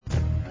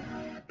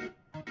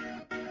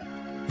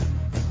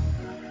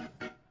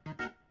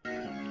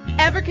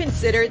Ever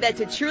consider that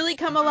to truly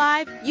come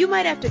alive, you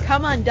might have to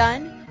come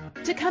undone?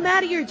 To come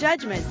out of your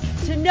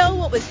judgments, to know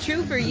what was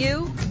true for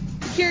you?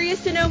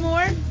 Curious to know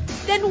more?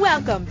 Then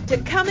welcome to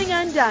Coming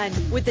Undone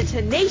with the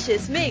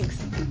Tenacious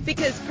Minx.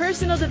 Because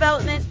personal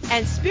development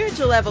and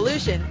spiritual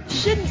evolution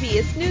shouldn't be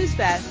a snooze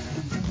fest.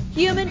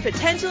 Human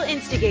potential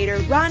instigator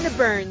Rhonda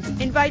Burns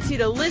invites you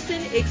to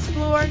listen,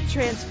 explore,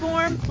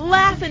 transform,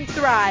 laugh, and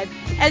thrive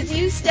as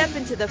you step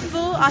into the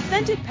full,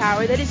 authentic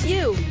power that is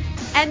you.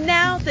 And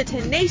now, the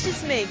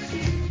Tenacious Minx.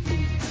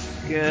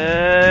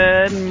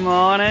 Good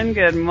morning,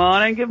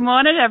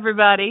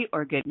 everybody.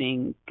 Or good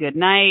evening, good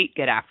night,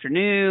 good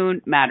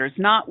afternoon. Matters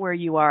not where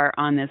you are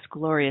on this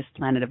glorious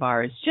planet of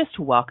ours. Just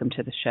welcome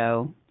to the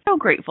show. So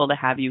grateful to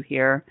have you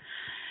here.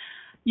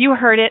 You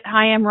heard it.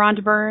 I am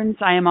Rhonda Burns.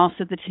 I am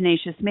also the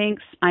Tenacious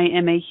Minx. I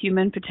am a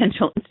human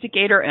potential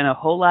instigator and a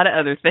whole lot of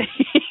other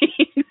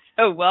things.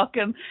 So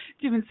welcome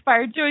to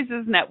Inspired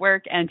Choices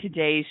Network and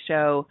today's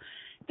show.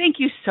 Thank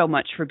you so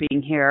much for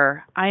being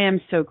here. I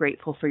am so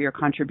grateful for your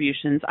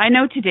contributions. I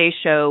know today's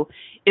show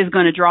is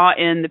going to draw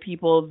in the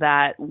people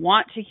that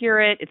want to hear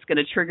it. It's going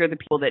to trigger the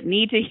people that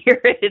need to hear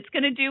it. It's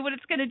going to do what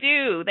it's going to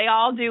do. They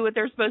all do what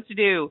they're supposed to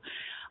do.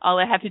 All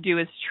I have to do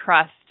is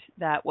trust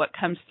that what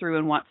comes through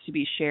and wants to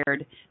be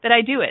shared, that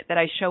I do it, that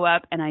I show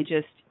up and I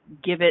just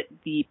give it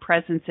the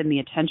presence and the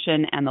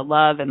attention and the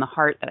love and the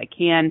heart that I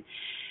can.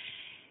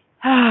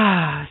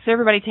 So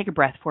everybody take a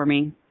breath for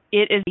me.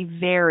 It is a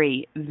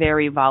very,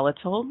 very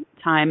volatile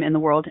time in the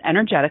world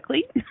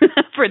energetically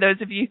for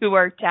those of you who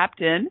are tapped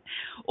in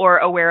or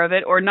aware of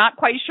it or not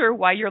quite sure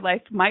why your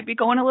life might be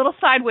going a little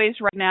sideways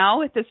right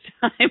now at this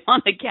time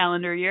on the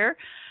calendar year.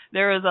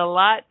 There is a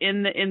lot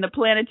in the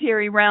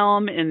planetary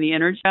realm, in the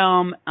energy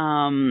realm.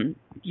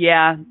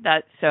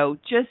 So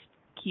just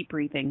keep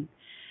breathing.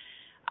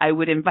 I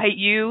would invite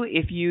you,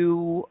 if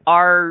you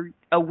are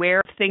aware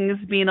of things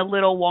being a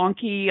little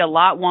wonky, a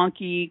lot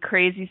wonky,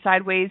 crazy,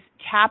 sideways,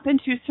 tap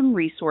into some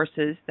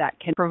resources that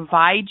can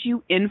provide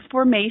you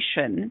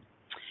information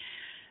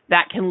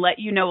that can let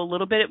you know a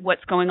little bit of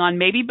what's going on,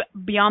 maybe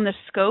beyond the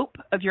scope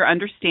of your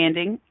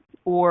understanding.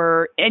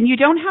 And you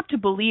don't have to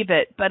believe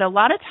it, but a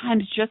lot of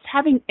times just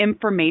having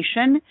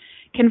information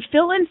can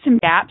fill in some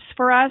gaps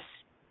for us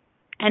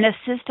and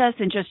assist us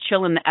in just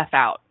chilling the F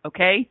out,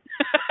 okay?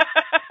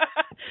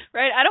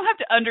 Right? I don't have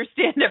to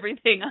understand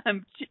everything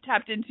I'm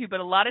tapped into,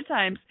 but a lot of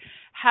times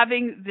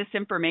having this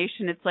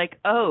information, it's like,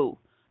 oh,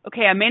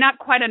 okay, I may not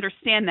quite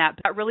understand that,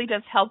 but that really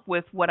does help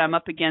with what I'm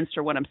up against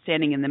or what I'm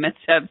standing in the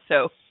midst of.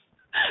 So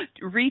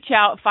reach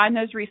out, find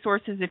those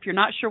resources. If you're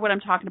not sure what I'm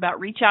talking about,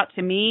 reach out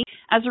to me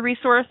as a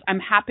resource. I'm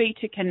happy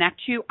to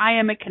connect you. I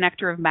am a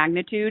connector of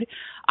magnitude.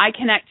 I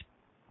connect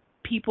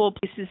people,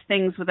 places,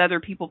 things with other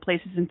people,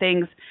 places, and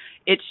things.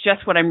 It's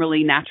just what I'm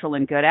really natural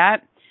and good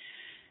at.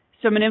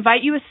 So I'm going to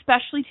invite you,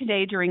 especially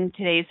today during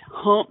today's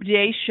Hump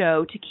Day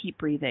show, to keep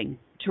breathing,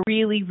 to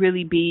really,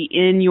 really be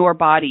in your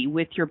body,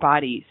 with your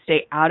body.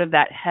 Stay out of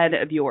that head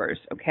of yours,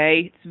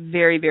 okay? It's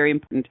very, very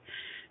important.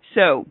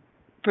 So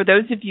for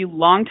those of you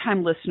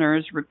longtime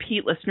listeners,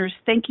 repeat listeners,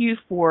 thank you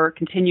for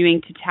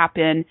continuing to tap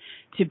in,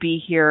 to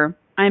be here.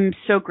 I'm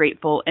so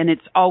grateful, and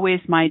it's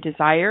always my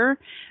desire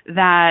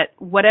that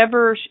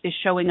whatever is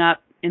showing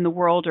up in the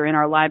world or in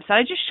our lives, that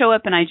I just show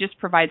up and I just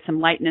provide some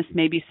lightness,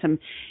 maybe some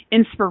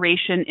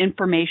inspiration,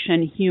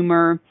 information,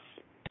 humor,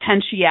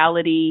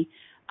 potentiality.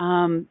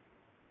 I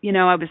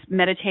was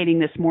meditating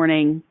this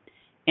morning,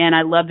 and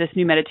I love this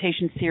new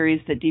meditation series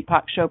that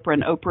Deepak Chopra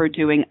and Oprah are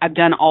doing. I've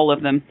done all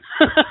of them.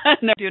 And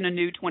they're doing a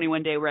new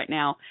 21-day right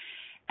now.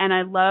 And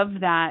I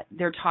love that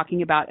they're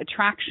talking about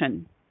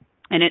attraction,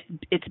 and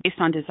it's based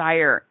on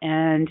desire.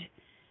 And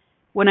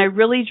when I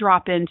really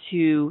tap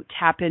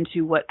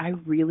into what I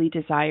really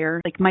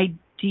desire, like my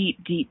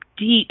deep, deep,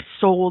 deep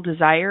soul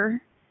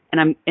desire,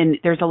 and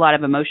there's a lot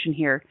of emotion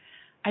here,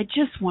 I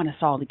just want us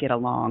all to get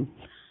along.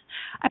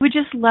 I would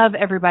just love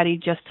everybody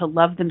just to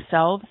love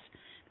themselves,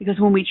 because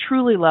when we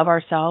truly love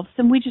ourselves,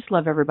 then we just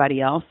love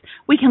everybody else.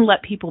 We can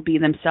let people be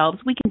themselves.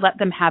 We can let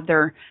them have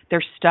their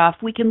stuff.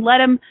 We can let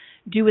them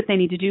do what they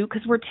need to do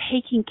because we're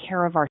taking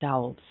care of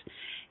ourselves,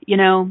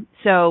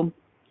 So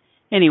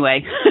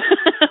anyway,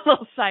 a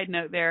little side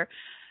note there.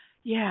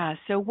 Yeah,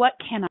 so what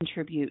can I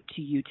contribute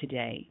to you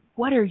today?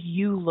 What are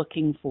you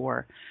looking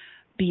for?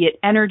 Be it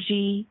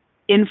energy,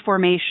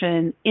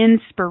 information,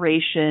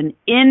 inspiration,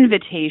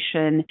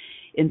 invitation,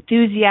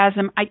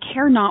 enthusiasm. I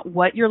care not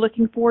what you're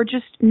looking for.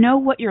 Just know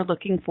what you're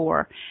looking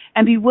for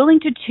and be willing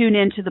to tune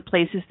into the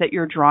places that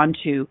you're drawn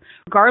to,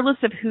 regardless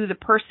of who the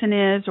person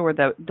is or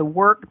the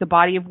work, the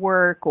body of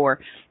work, or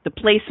the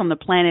place on the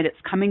planet it's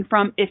coming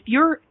from. If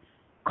you're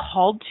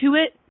called to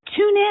it,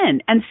 tune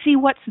in and see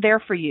what's there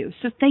for you.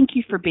 So thank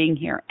you for being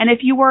here. And if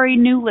you are a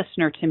new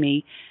listener to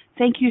me,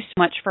 thank you so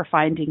much for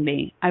finding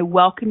me. I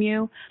welcome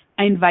you.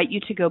 I invite you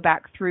to go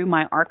back through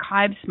my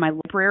archives, my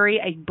library.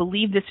 I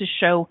believe this is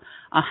show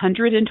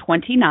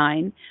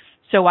 129.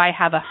 So I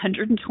have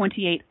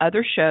 128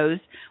 other shows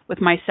with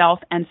myself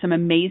and some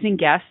amazing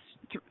guests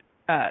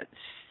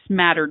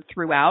smattered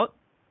throughout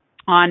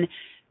on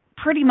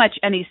pretty much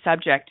any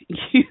subject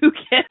you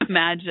can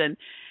imagine.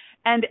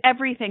 And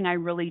everything I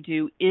really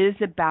do is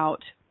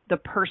about the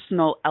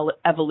personal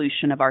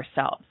evolution of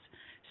ourselves.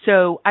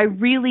 So I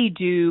really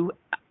do,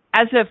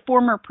 as a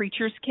former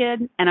preacher's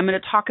kid, and I'm going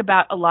to talk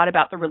a lot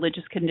about the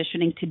religious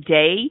conditioning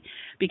today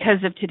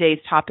because of today's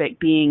topic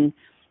being,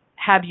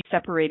 have you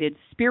separated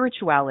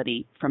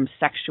spirituality from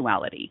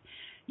sexuality?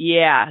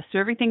 Yeah, so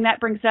everything that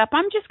brings up,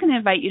 I'm just going to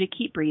invite you to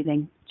keep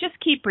breathing. Just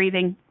keep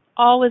breathing.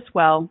 All is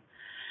well.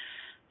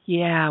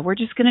 Yeah, we're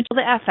just going to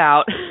chill the F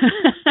out.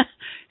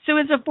 So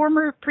as a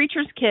former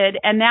preacher's kid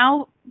and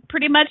now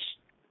pretty much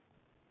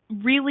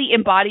really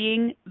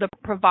embodying the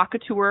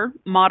provocateur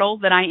model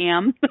that I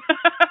am,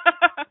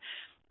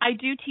 I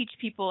do teach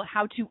people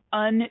how to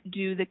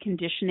undo the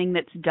conditioning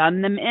that's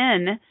done them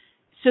in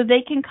so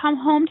they can come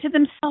home to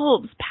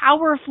themselves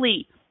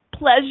powerfully,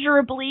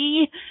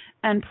 pleasurably,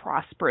 and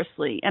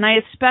prosperously. And I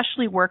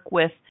especially work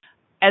with,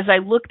 as I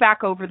look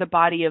back over the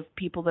body of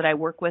people that I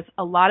work with,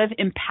 a lot of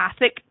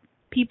empathic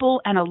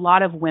people and a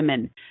lot of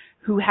women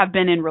who have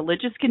been in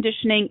religious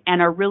conditioning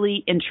and are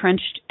really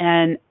entrenched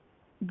and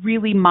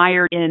really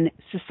mired in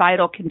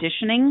societal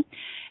conditioning.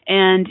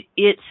 And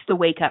it's the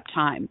wake-up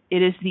time.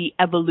 It is the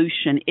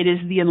evolution. It is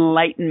the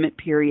enlightenment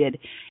period.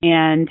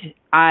 And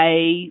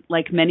I,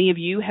 like many of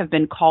you, have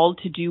been called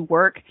to do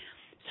work.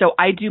 So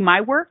I do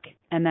my work,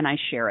 and then I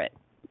share it.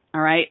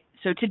 All right?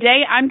 So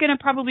today I'm going to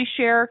probably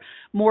share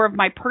more of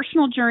my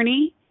personal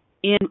journey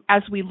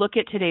as we look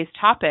at today's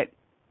topic.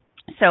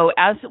 So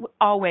as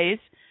always,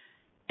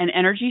 an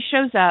energy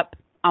shows up,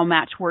 I'll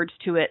match words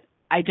to it.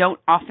 I don't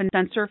often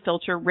censor,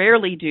 filter,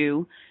 rarely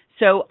do.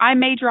 So I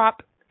may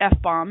drop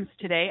F-bombs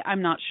today.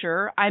 I'm not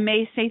sure. I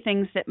may say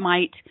things that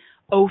might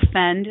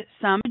offend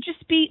some.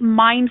 Just be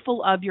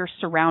mindful of your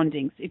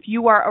surroundings. If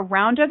you are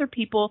around other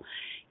people,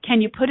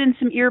 can you put in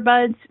some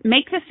earbuds?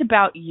 Make this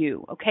about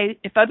you, okay?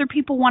 If other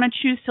people want to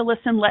choose to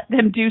listen, let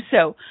them do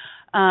so.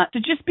 So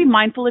just be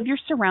mindful of your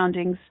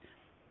surroundings.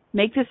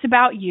 Make this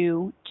about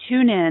you.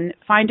 Tune in.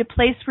 Find a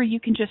place where you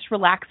can just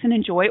relax and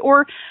enjoy.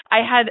 Or I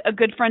had a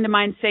good friend of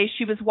mine say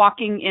she was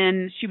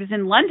she was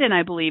in London,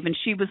 I believe, and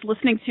she was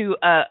listening to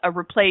a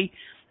replay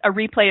of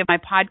my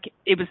podcast.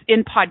 It was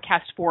in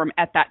podcast form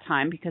at that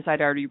time because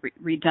I'd already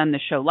redone the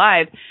show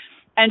live.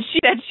 And she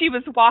said she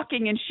was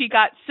walking and she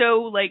got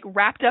so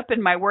wrapped up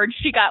in my words,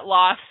 she got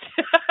lost.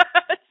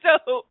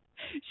 So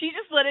she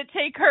just let it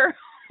take her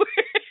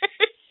where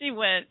she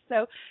went.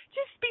 So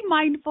just be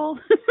mindful.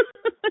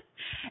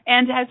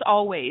 And as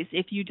always,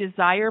 if you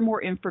desire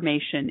more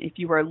information, if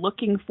you are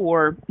looking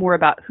for more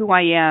about who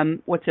I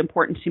am, what's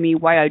important to me,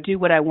 why I do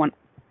what I want,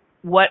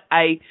 why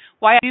I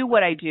do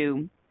what I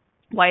do,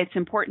 why it's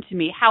important to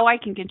me, how I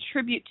can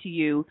contribute to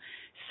you,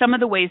 some of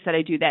the ways that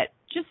I do that,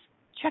 just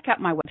check out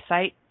my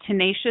website,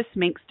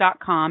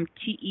 tenaciousminx.com,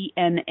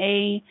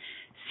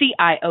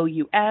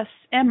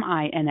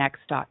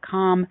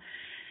 TENACIOUSMINX.com.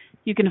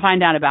 You can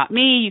find out about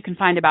me. You can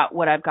find about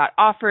what I've got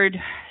offered,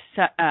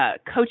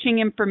 coaching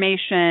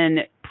information,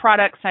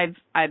 products I've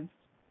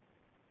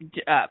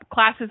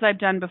classes I've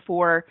done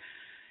before.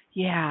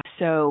 Yeah,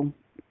 so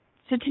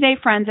today,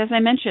 friends, as I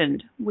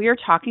mentioned, we are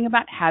talking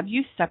about, have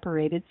you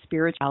separated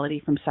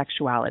spirituality from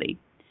sexuality?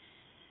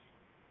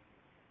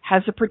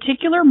 Has a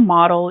particular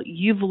model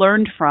you've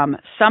learned from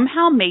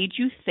somehow made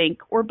you think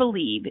or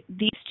believe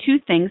these two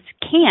things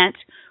can't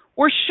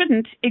or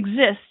shouldn't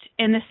exist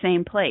in the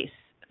same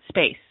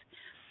space?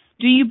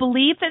 Do you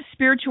believe that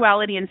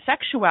spirituality and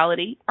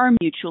sexuality are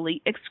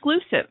mutually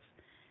exclusive?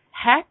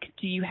 Heck,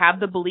 do you have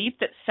the belief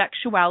that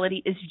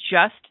sexuality is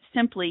just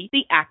simply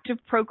the act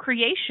of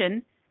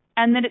procreation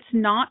and that it's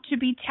not to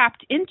be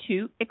tapped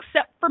into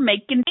except for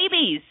making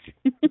babies?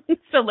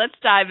 So let's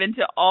dive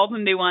into all the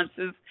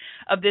nuances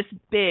of this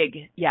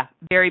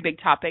very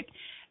big topic,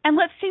 and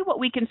let's see what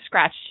we can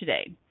scratch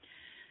today.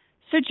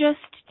 So just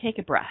take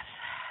a breath,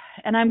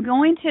 and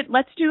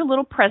let's do a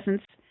little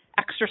presence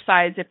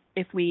exercise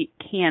if we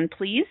can,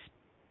 please.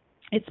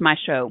 It's my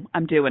show.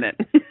 I'm doing it.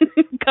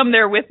 Come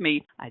there with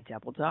me. I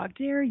double dog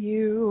dare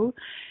you.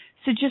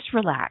 So just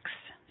relax.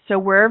 So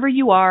wherever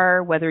you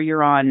are, whether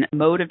you're on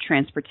mode of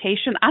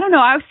transportation, I don't know,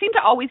 I seem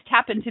to always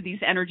tap into these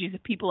energies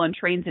of people on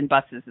trains and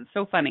buses. It's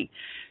so funny.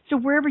 So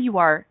wherever you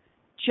are,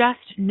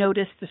 just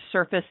notice the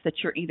surface that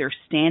you're either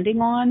standing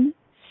on,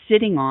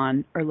 sitting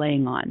on, or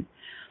laying on.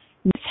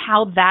 Notice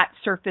how that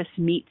surface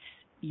meets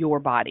your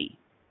body.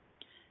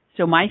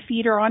 So my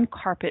feet are on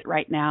carpet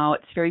right now.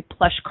 It's very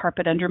plush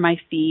carpet under my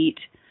feet.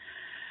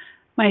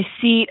 My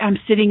seat, I'm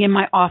sitting in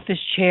my office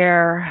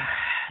chair.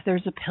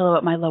 There's a pillow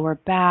at my lower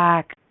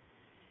back.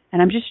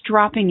 And I'm just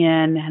dropping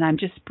in and I'm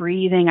just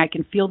breathing. I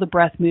can feel the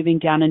breath moving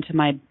down into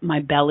my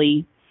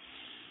belly.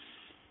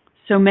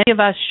 So many of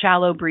us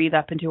shallow breathe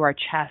up into our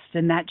chest,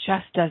 and that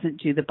just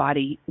doesn't do the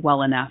body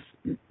well enough.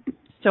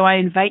 So I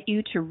invite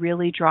you to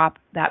really drop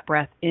that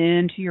breath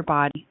into your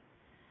body,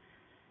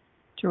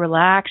 to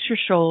relax your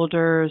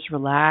shoulders,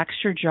 relax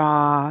your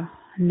jaw.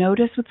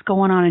 Notice what's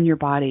going on in your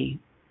body.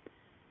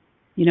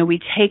 We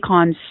take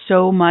on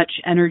so much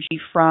energy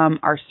from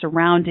our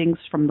surroundings,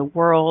 from the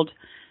world,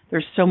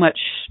 There's so much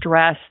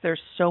stress.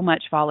 There's so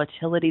much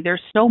volatility.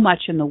 There's so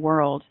much in the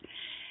world.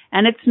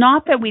 And it's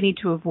not that we need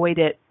to avoid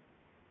it.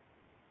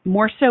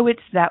 More so it's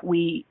that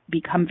we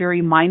become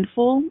very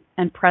mindful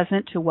and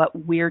present to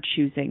what we're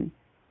choosing.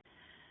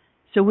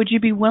 So would you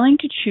be willing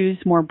to choose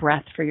more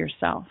breath for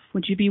yourself?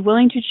 Would you be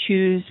willing to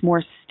choose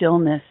more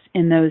stillness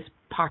in those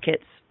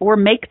pockets, or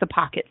make the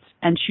pockets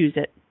and choose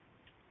it?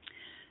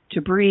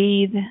 To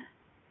breathe,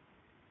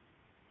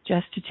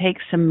 just to take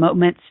some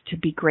moments to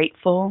be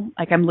grateful.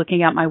 Like I'm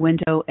looking out my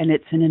window and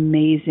it's an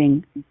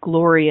amazing,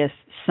 glorious,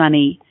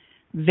 sunny,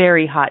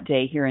 very hot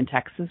day here in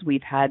Texas.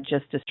 We've had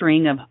just a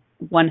string of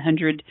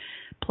 100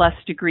 plus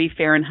degree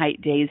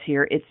Fahrenheit days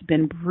here. It's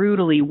been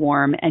brutally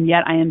warm, and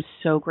yet I am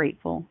so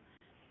grateful.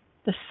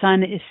 The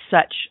sun is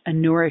such a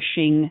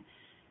nourishing,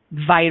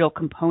 vital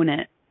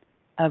component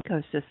of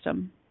the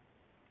ecosystem.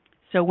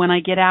 So when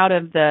I get out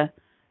of the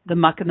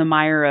muck and the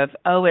mire of,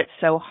 oh, it's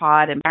so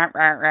hot and rah,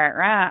 rah, rah,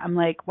 rah, I'm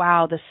like,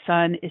 wow, the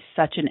sun is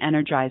such an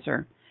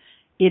energizer.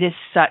 It is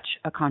such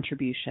a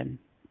contribution.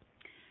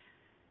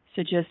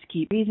 So just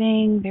keep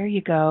breathing. There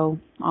you go.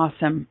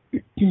 Awesome.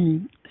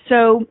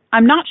 So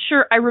I'm not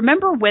sure. I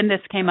remember when this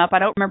came up. I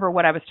don't remember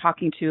what I was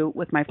talking to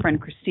with my friend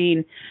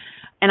Christine.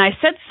 And I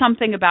said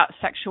something about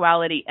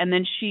sexuality, and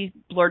then she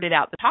blurted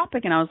out the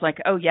topic, and I was like,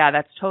 oh, yeah,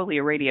 that's totally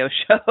a radio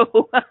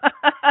show.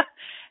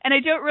 And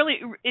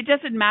it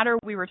doesn't matter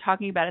what we were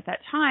talking about at that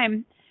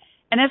time.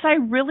 And as I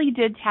really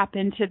did tap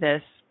into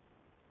this,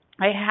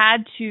 I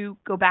had to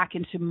go back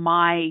into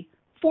my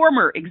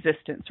former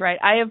existence, right?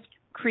 I have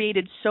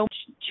created so much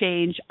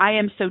change. I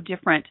am so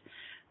different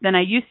than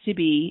I used to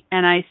be,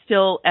 and I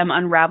still am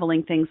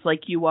unraveling things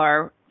like you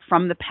are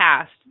from the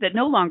past that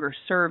no longer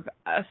serve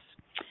us.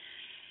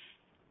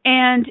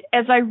 And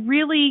as I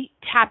really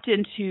tapped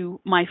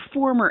into my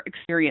former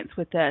experience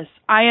with this,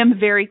 I am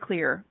very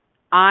clear.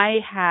 I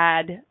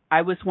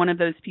was one of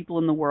those people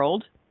in the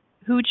world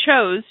who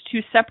chose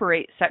to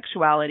separate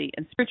sexuality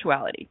and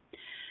spirituality.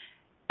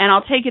 And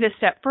I'll take it a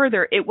step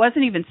further. It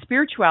wasn't even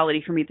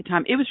spirituality for me at the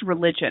time. It was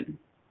religion.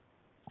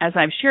 As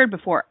I've shared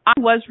before, I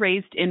was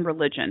raised in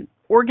religion,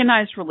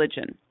 organized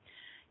religion,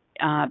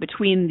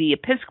 between the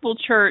Episcopal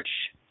Church,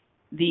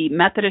 the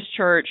Methodist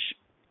Church.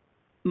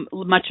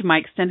 Much of my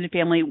extended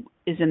family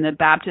is in the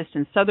Baptist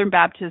and Southern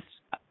Baptist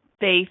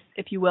faith,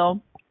 if you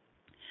will.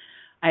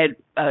 I had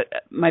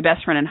my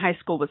best friend in high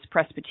school was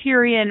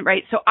Presbyterian,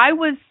 right? So I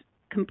was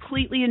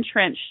completely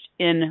entrenched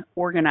in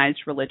organized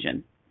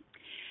religion.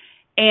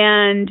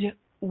 And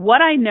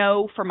what I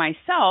know for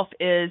myself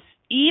is,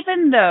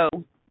 even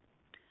though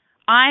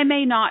I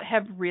may not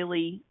have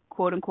really,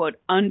 quote unquote,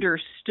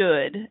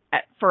 understood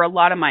for a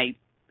lot of my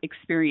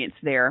experience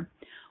there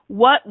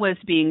what was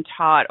being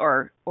taught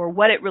or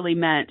what it really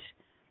meant,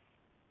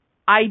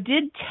 I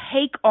did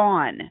take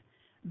on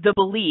the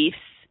beliefs.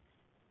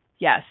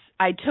 Yes,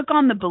 I took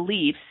on the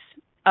beliefs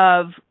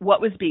of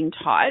what was being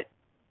taught.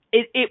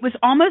 It was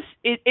almost,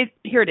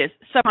 here it is,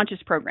 subconscious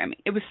programming.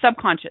 It was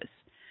subconscious.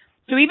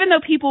 So even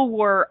though people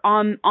were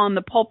in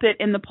the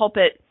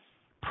pulpit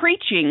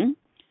preaching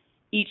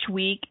each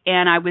week,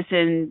 and I was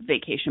in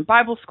vacation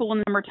Bible school in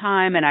the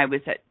summertime, and I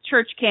was at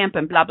church camp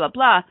and blah, blah,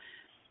 blah,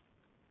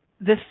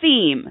 the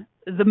theme,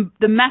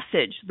 the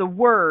message, the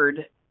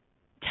word,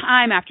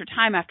 time after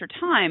time after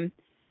time,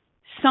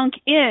 sunk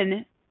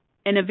in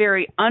a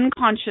very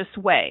unconscious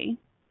way.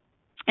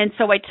 And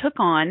so I took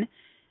on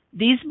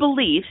these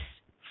beliefs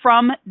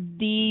from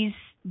these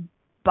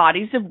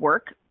bodies of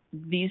work,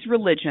 these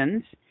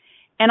religions,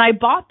 and I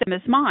bought them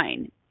as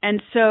mine.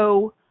 And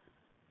so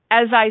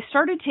as I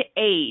started to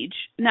age,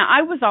 now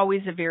I was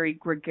always a very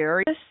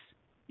gregarious,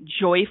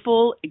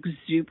 joyful,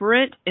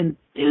 exuberant,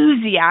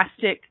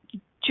 enthusiastic,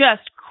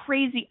 just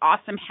crazy,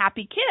 awesome,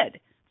 happy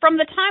kid. From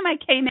the time I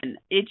came in,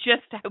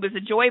 I was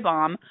a joy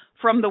bomb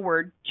from the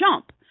word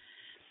jump.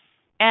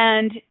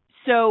 And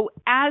so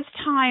as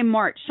time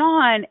marched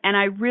on, and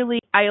I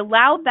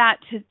allowed that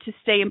to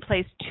stay in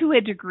place to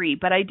a degree,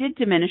 but I did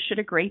diminish it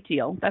a great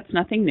deal. That's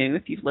nothing new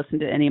if you've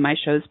listened to any of my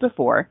shows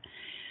before.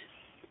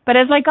 But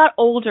as I got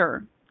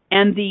older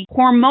and the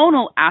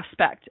hormonal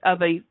aspect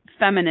of a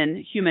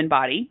feminine human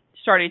body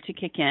started to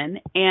kick in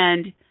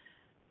and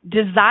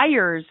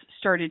desires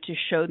started to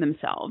show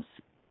themselves,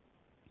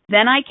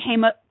 then I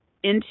came up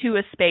into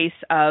a space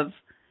of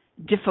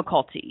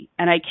difficulty,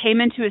 and I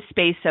came into a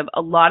space of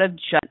a lot of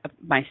judgment of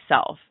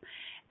myself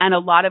and a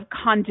lot of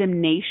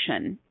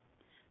condemnation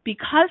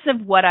because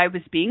of what I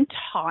was being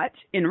taught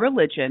in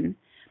religion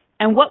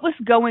and what was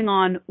going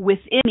on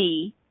within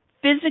me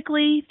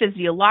physically,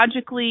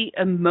 physiologically,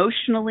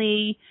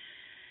 emotionally.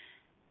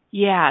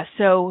 Yeah,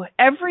 so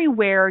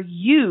everywhere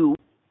you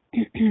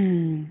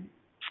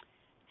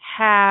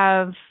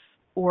have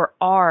or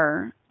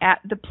are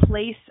at the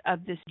place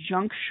of this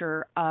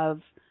juncture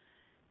of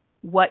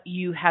what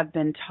you have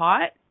been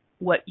taught,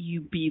 what you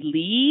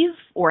believe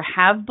or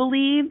have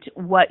believed,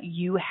 what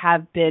you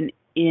have been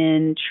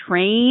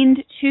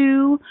trained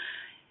to,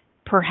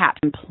 perhaps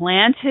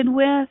implanted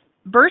with,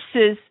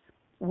 versus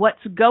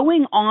what's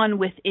going on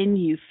within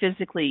you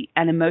physically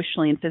and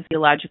emotionally and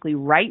physiologically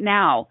right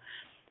now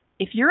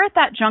if you're at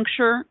that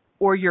juncture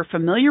or you're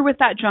familiar with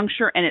that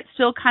juncture and it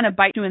still kind of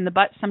bites you in the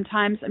butt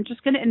sometimes, I'm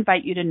just going to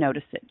invite you to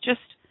notice it. Just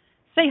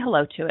say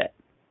hello to it.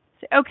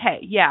 Say, okay,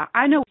 yeah,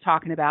 I know what I'm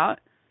talking about.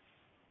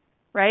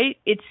 Right?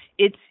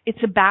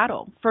 It's a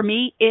battle. For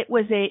me, it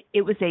was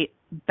a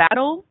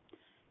battle,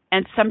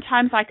 and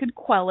sometimes I could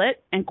quell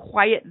it and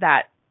quiet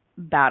that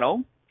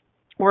battle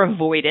or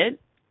avoid it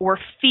or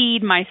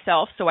feed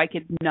myself so I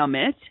could numb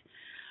it.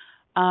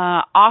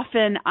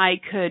 Often I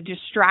could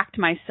distract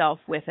myself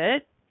with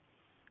it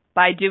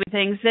by doing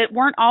things that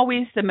weren't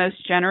always the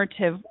most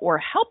generative or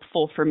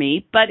helpful for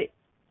me, but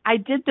I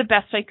did the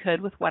best I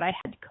could with what I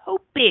had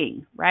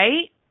coping,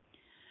 right?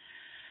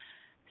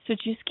 So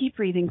just keep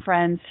breathing,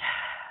 friends.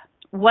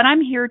 What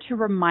I'm here to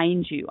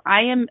remind you,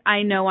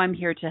 I know I'm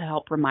here to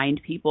help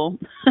remind people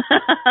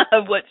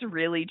of what's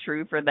really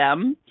true for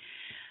them.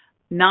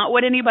 Not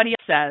what anybody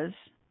else says,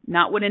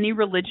 not what any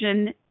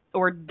religion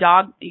or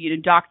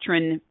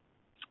doctrine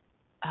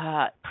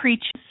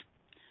preaches.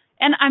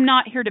 And I'm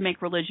not here to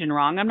make religion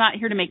wrong. I'm not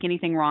here to make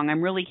anything wrong.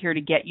 I'm really here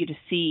to get you to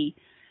see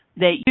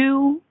that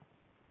you,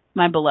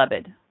 my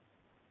beloved,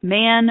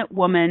 man,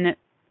 woman,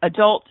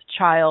 adult,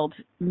 child,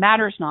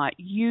 matters not.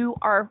 You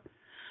are,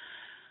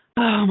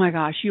 oh my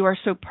gosh, you are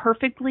so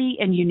perfectly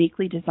and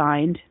uniquely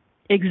designed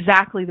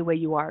exactly the way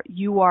you are.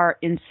 You are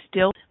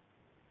instilled.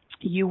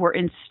 You were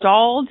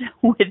installed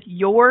with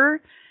your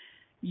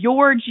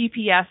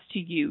GPS to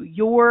you,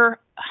 your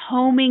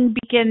homing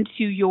beacon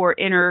to your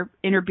inner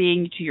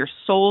being, to your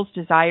soul's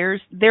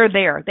desires. They're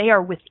there. They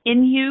are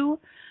within you.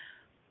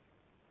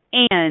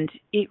 And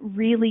it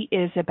really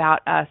is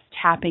about us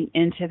tapping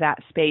into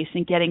that space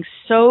and getting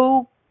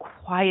so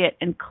quiet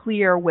and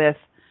clear with,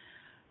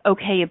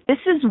 okay, if this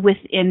is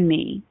within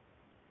me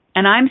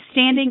and I'm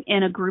standing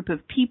in a group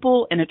of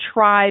people, in a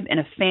tribe, in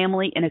a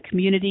family, in a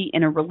community,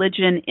 in a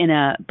religion, in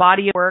a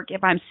body of work,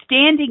 if I'm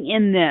standing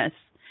in this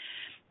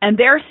and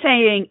they're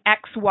saying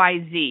X,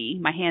 Y, Z,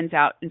 my hand's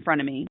out in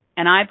front of me,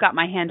 and I've got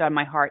my hand on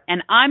my heart,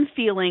 and I'm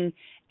feeling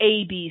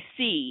A, B,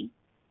 C,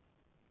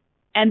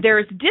 and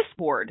there's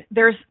discord,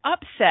 there's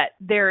upset,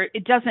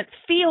 it doesn't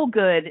feel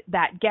good,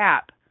 that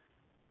gap,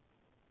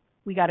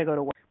 we got to go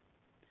to work.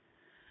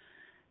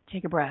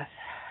 Take a breath.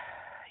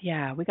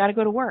 Yeah, we got to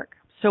go to work.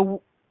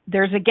 So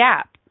there's a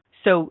gap.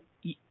 So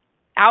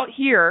out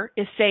here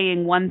is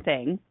saying one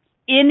thing.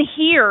 In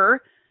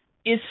here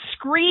is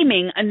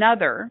screaming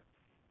another.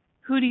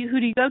 Who do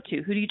you go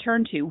to? Who do you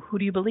turn to? Who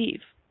do you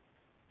believe?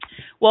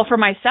 Well, for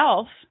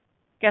myself,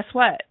 guess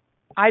what?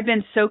 I've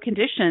been so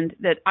conditioned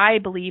that I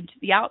believed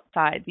the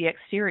outside, the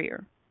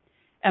exterior.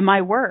 And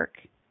my work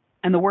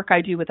and the work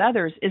I do with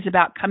others is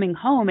about coming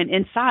home and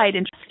inside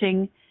and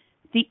trusting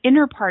the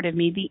inner part of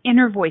me, the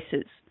inner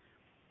voices.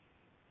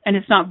 And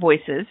it's not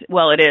voices.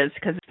 Well, it is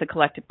because it's the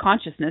collective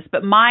consciousness,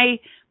 but my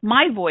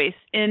voice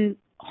in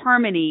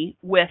harmony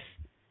with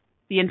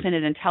the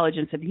infinite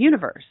intelligence of the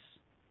universe.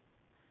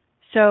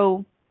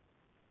 So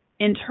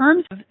in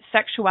terms of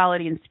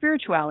sexuality and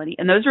spirituality,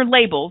 and those are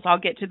labels, I'll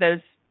get to those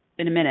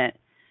in a minute.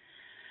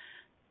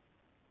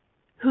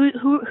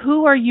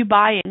 Who are you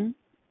buying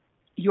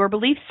your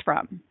beliefs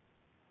from?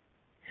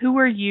 Who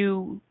are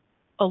you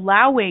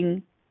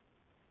allowing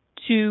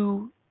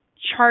to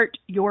chart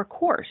your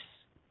course?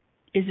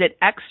 Is it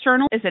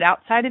external? Is it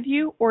outside of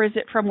you? Or is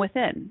it from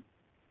within?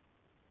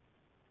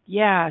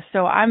 Yeah,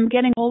 so I'm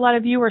getting a whole lot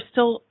of you are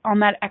still on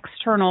that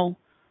external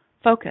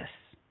focus.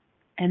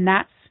 And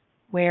that's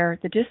where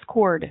the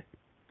discord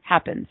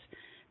happens.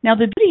 Now,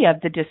 the beauty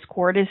of the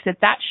discord is that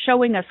that's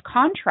showing us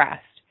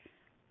contrast.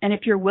 And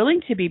if you're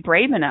willing to be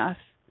brave enough,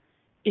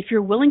 if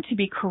you're willing to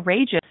be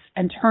courageous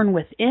and turn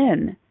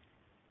within,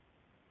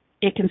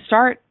 it can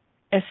start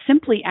as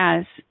simply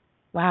as,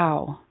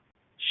 wow,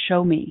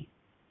 show me.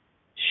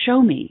 Show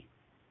me.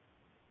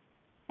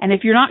 And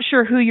if you're not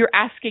sure who you're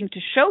asking to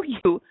show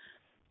you,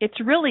 it's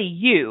really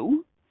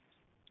you.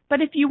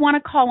 But if you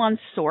want to call on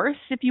source,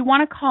 if you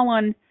want to call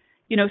on,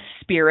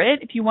 spirit,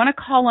 if you want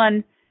to call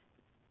on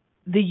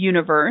the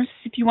universe,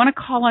 if you want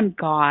to call on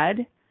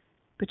God,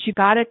 but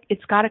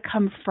it's got to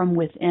come from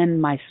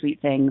within, my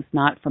sweet things,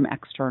 not from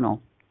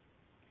external.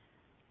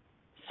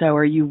 So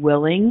are you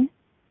willing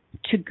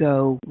to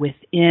go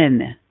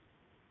within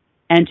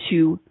and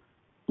to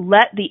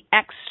let the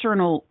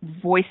external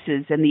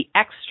voices and the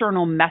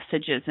external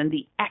messages and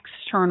the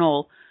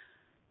external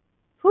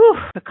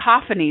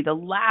cacophony, the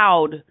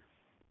loud,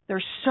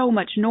 there's so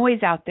much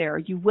noise out there. Are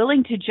you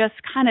willing to just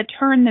kind of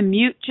turn the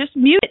mute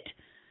it,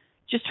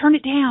 just turn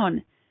it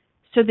down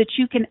so that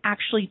you can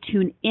actually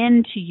tune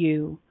into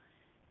you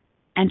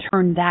and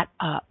turn that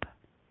up?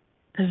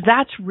 Because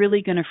that's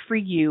really going to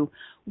free you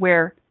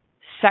where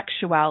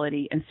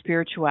sexuality and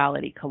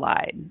spirituality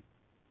collide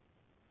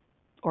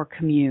or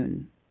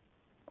commune.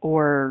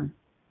 Or,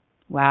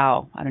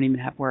 wow, I don't even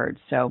have words.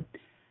 So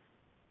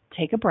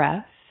take a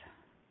breath.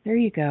 There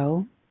you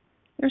go.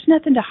 There's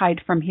nothing to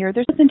hide from here.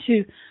 There's nothing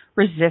to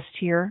resist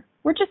here.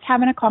 We're just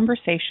having a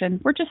conversation.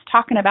 We're just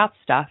talking about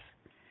stuff.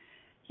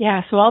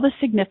 Yeah, so all the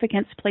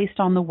significance placed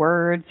on the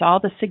words, all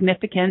the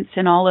significance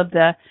and all of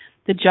the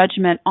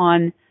judgment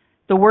on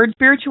the word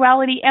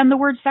spirituality and the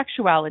word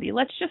sexuality.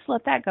 Let's just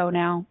let that go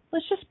now.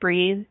 Let's just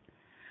breathe.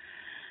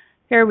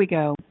 There we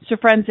go. So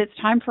friends, it's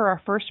time for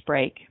our first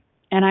break.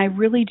 And I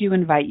really do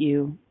invite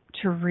you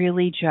to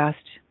really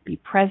just be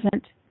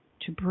present,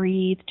 to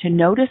breathe, to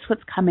notice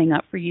what's coming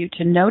up for you,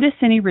 to notice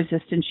any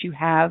resistance you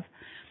have,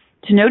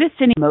 to notice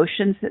any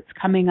emotions that's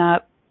coming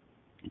up.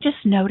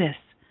 Just notice.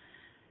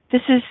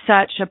 This is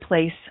such a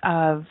place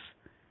of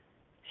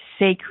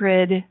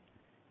sacred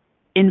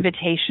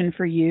invitation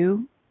for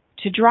you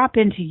to drop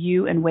into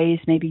you in ways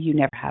maybe you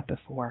never had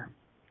before.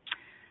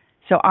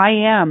 So I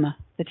am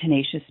the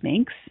Tenacious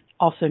Minx,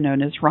 also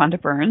known as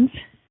Rhonda Burns.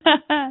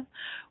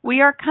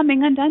 We are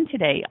coming undone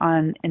today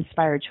on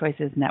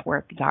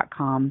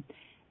InspiredChoicesNetwork.com,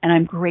 and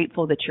I'm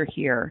grateful that you're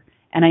here,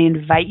 and I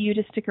invite you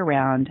to stick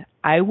around.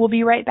 I will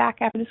be right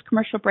back after this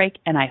commercial break,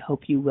 and I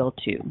hope you will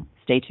too.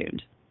 Stay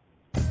tuned.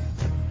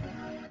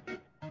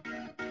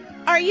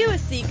 Are you a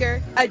seeker,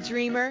 a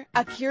dreamer,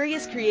 a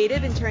curious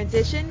creative in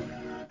transition?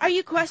 Are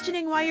you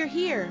questioning why you're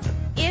here,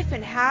 if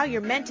and how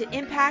you're meant to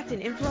impact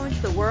and influence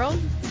the world?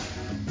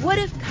 What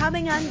if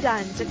coming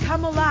undone to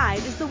come alive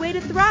is the way to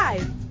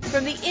thrive?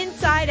 From the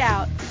inside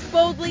out,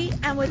 boldly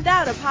and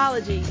without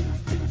apology.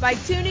 By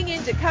tuning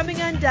in to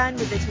Coming Undone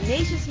with the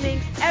Tenacious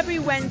Minx every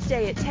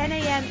Wednesday at 10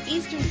 a.m.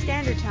 Eastern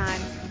Standard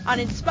Time on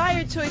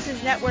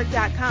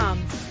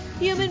InspiredChoicesNetwork.com,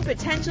 human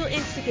potential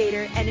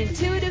instigator and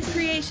intuitive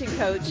creation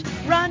coach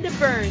Rhonda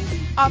Burns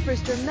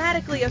offers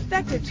dramatically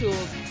effective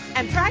tools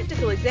and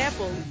practical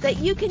examples that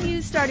you can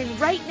use starting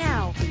right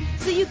now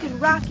so you can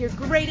rock your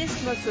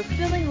greatest, most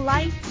fulfilling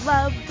life,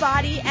 love,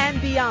 body,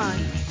 and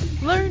beyond.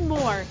 Learn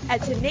more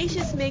at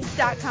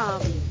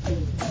TenaciousMinx.com.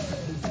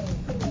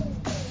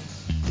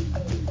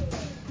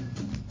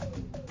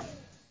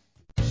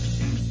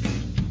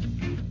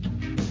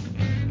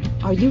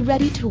 Are you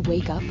ready to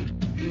wake up,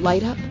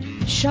 light up,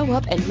 show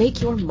up, and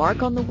make your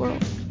mark on the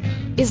world?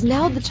 Is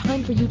now the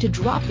time for you to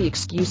drop the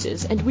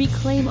excuses and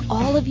reclaim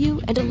all of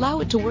you and allow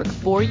it to work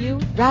for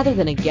you rather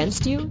than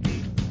against you?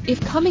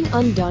 If coming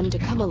undone to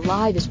come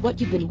alive is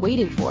what you've been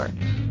waiting for,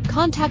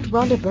 contact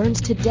Rhonda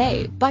Burns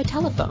today by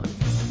telephone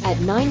at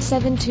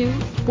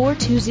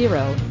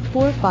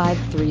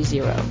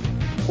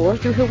 972-420-4530 or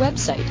through her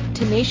website,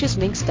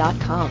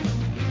 TenaciousMinx.com.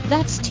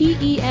 That's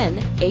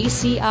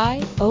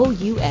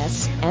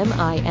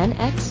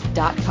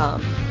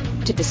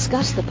TenaciousMinx.com to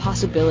discuss the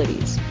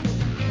possibilities.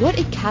 What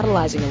if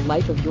catalyzing a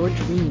life of your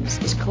dreams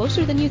is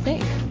closer than you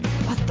think?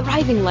 A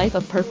thriving life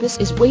of purpose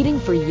is waiting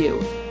for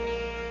you.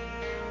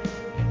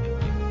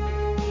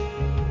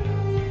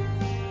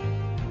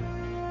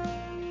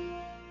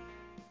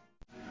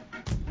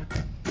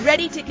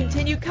 Ready to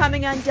continue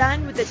coming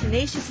undone with the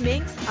Tenacious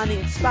Minx on the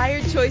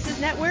Inspired Choices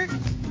Network?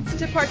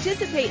 To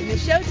participate in the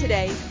show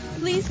today,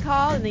 please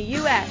call in the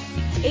U.S.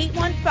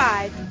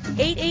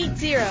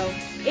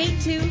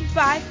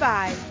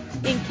 815-880-8255.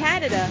 In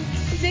Canada,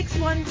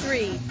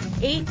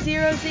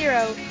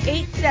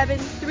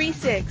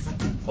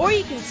 613-800-8736. Or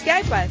you can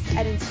Skype us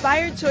at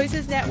Inspired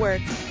Choices Network.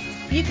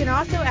 You can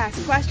also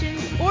ask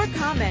questions or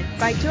comment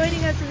by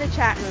joining us in the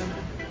chat room.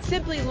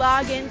 Simply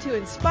log in to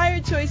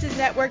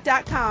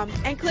InspiredChoicesNetwork.com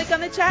and click on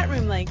the chat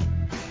room link.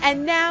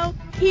 And now,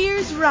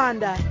 here's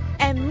Rhonda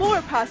and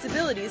more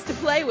possibilities to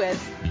play with.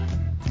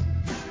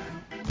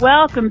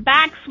 Welcome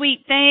back,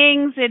 sweet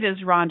things. It is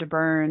Rhonda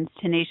Burns,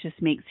 Tenacious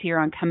Minx here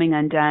on Coming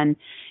Undone.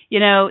 You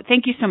know,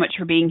 thank you so much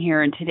for being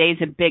here. And today's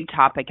a big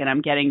topic, and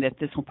I'm getting that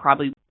this will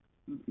probably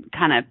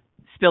kind of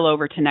spill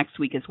over to next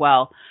week as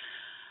well.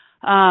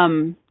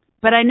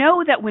 But I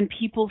know that when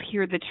people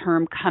hear the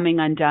term coming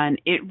undone,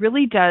 it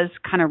really does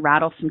kind of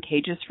rattle some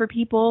cages for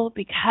people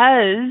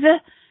because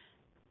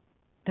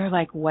they're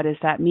like, what does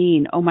that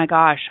mean? Oh my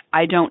gosh,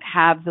 I don't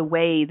have the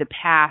way, the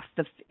path,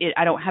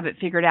 I don't have it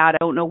figured out. I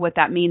don't know what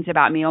that means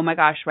about me. Oh my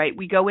gosh, right?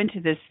 We go into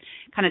this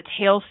kind of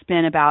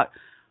tailspin about,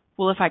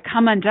 well, if I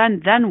come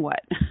undone, then what?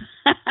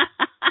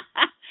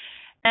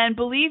 And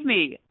believe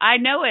me, I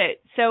know it.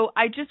 So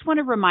I just want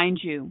to remind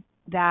you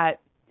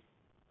that,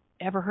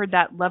 ever heard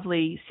that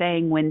lovely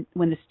saying, when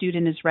the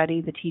student is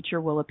ready, the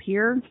teacher will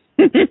appear?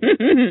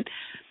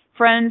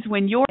 Friends,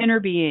 when your inner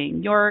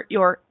being, your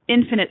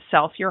infinite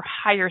self, your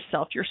higher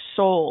self, your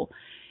soul,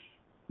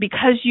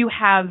 because you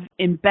have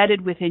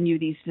embedded within you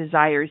these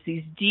desires,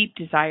 these deep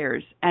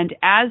desires, and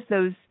as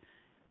those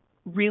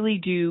really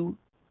do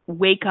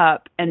wake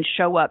up and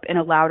show up in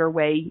a louder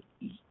way,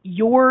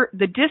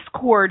 the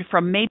discord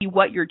from maybe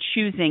what you're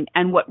choosing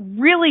and what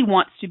really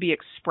wants to be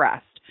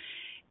expressed,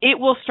 it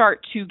will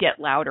start to get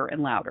louder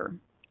and louder.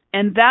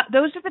 And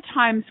those are the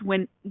times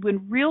when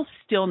real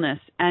stillness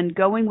and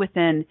going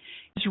within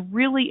is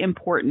really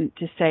important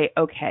to say,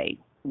 okay,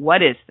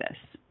 what is this?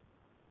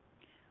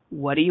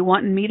 What are you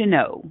wanting me to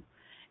know?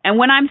 And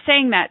when I'm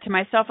saying that to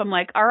myself, I'm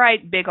like, all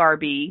right, big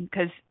RB,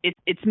 because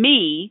it's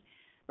me,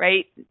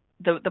 right?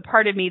 The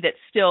part of me that's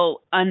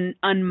still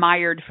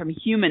unmired from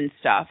human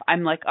stuff.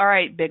 I'm like, all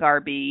right, big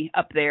RB,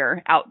 up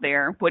there, out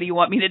there, what do you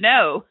want me to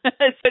know? So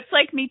it's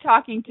like me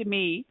talking to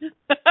me.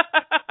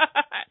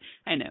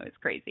 I know, it's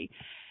crazy.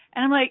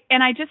 And I'm like,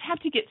 and I just have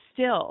to get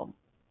still.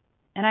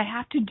 and I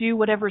have to do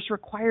whatever's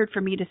required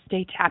for me to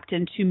stay tapped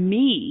into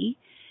me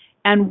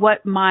and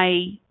what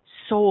my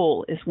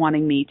soul is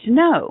wanting me to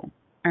know.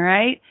 All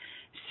right?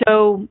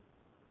 So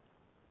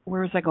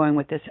where was I going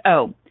with this?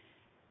 Oh,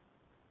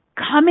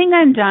 coming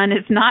undone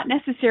is not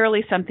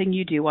necessarily something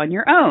you do on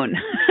your own.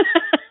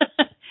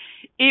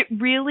 It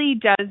really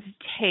does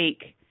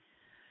take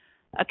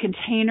a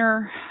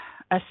container,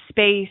 a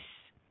space,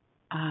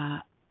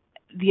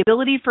 the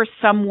ability for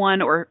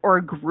someone or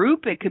a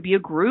group, it could be a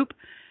group,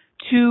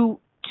 to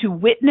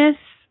witness,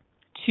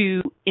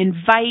 to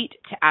invite,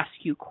 to ask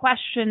you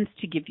questions,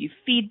 to give you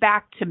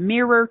feedback, to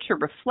mirror, to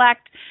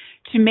reflect,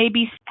 to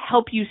maybe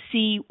help you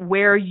see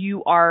where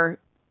you are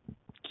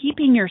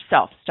keeping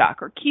yourself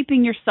stuck or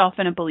keeping yourself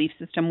in a belief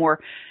system or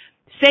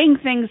saying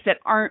things that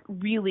aren't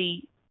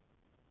really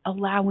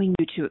allowing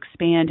you to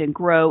expand and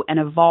grow and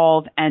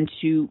evolve and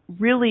to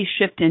really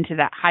shift into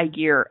that high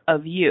gear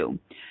of you.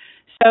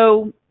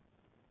 So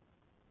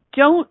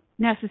don't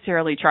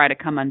necessarily try to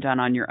come undone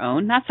on your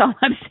own. That's all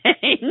I'm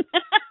saying.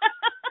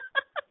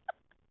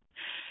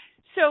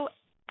 So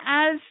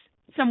as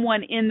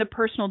someone in the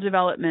personal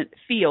development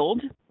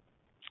field,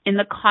 in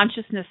the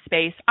consciousness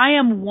space, I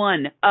am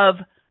one of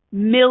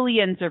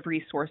millions of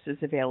resources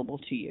available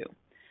to you.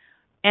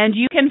 And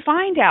you can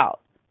find out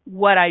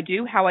what I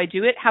do, how I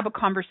do it, have a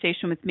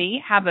conversation with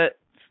me, have a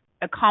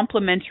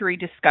complimentary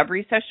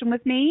discovery session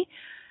with me.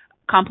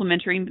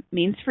 Complimentary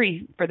means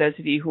free for those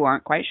of you who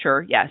aren't quite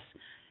sure. Yes.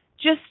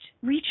 Just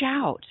reach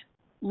out.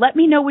 Let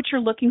me know what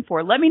you're looking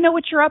for. Let me know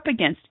what you're up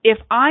against. If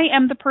I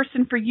am the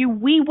person for you,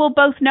 we will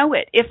both know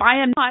it. If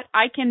I am not,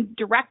 I can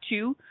direct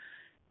you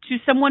to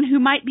someone who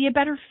might be a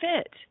better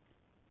fit,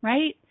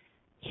 right?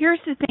 Here's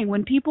the thing.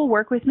 When people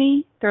work with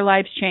me, their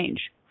lives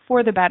change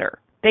for the better.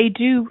 They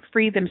do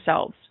free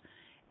themselves.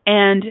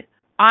 And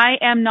I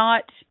am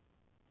not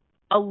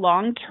a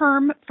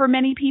long-term for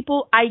many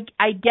people. I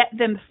get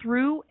them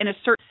through in a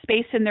certain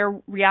space in their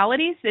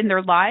realities, in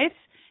their lives,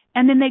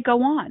 and then they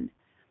go on,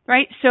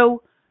 right?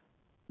 So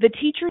the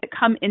teachers that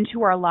come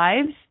into our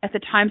lives at the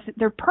times that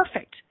they're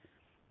perfect,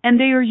 and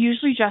they are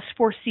usually just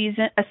for a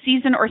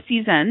season or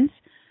seasons,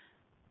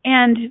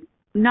 and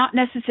not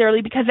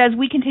necessarily because as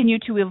we continue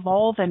to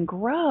evolve and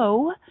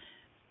grow,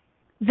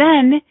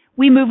 then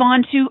we move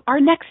on to our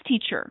next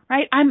teacher,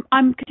 right? I'm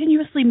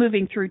continuously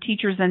moving through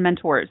teachers and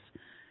mentors.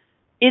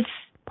 It's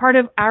part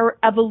of our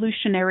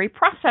evolutionary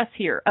process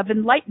here of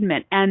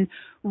enlightenment and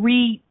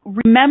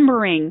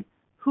remembering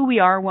who we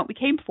are and what we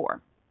came for.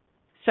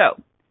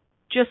 So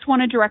just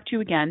want to direct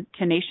you again,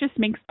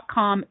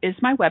 tenaciousminx.com is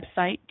my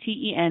website,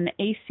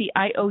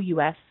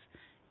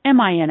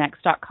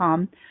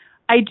 TENACIOUSMINX.com.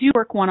 I do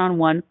work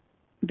one-on-one,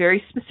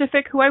 very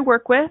specific who I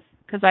work with,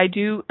 because I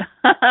do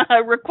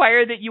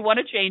require that you want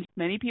to change.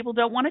 Many people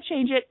don't want to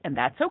change it, and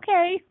that's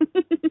okay.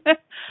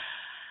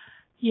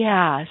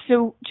 Yeah,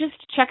 so just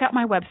check out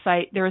my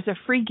website. There is a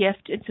free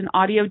gift. It's an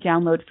audio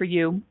download for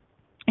you.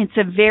 It's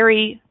a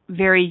very,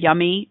 very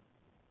yummy.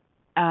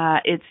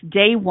 It's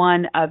day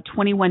 1 of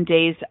 21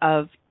 days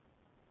of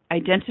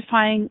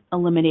identifying,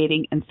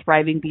 eliminating, and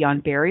thriving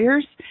beyond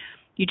barriers.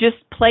 You just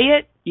play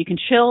it. You can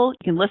chill. You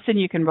can listen.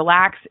 You can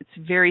relax.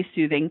 It's very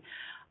soothing.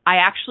 I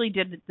actually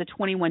did the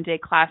 21-day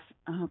class,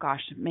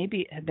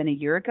 maybe it had been a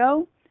year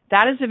ago.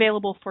 That is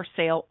available for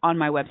sale on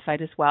my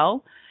website as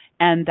well.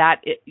 And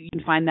you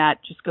can find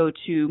that, just go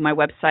to my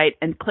website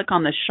and click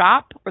on the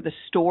shop or the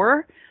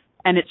store,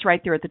 and it's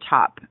right there at the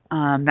top.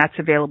 That's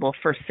available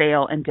for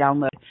sale and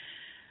download.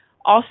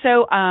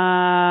 Also,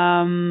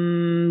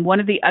 one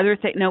of the other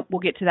things, no,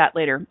 we'll get to that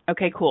later.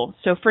 Okay, cool.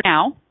 So for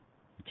now,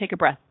 take a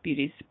breath,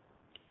 beauties.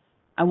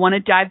 I want to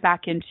dive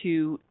back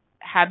into,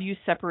 have you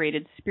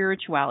separated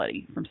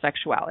spirituality from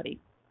sexuality?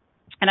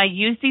 And I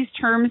use these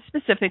terms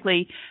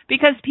specifically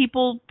because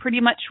people pretty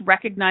much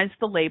recognize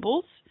the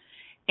labels.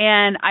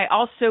 And I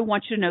also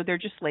want you to know they're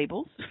just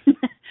labels,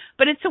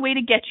 but it's a way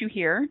to get you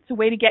here. It's a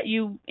way to get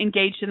you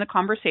engaged in the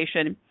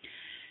conversation.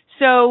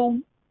 So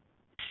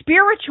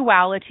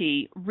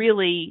spirituality,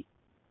 really,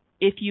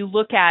 if you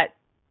look at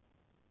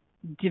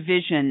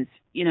divisions,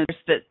 there's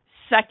the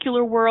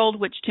secular world,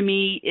 which to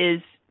me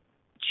is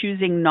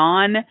choosing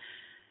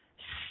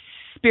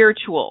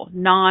non-spiritual,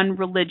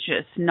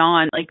 non-religious,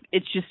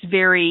 it's just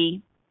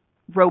very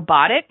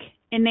robotic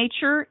in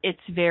nature. It's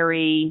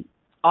very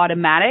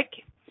automatic.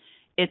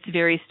 It's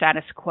very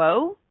status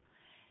quo.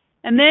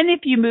 And then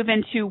if you move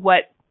into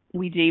what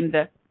we deem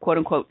the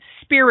quote-unquote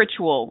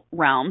spiritual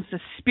realms, the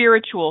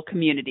spiritual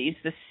communities,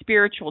 the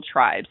spiritual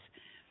tribes,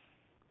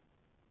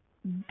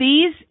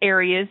 these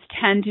areas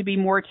tend to be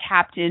more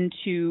tapped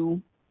into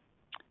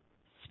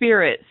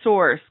spirit,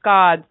 source,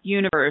 God,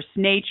 universe,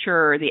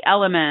 nature, the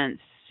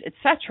elements,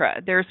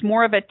 etc. There's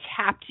more of a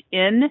tapped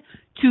in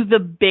to the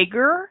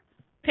bigger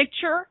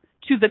picture,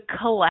 to the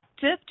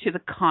collective, to the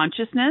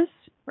consciousness,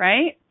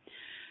 right?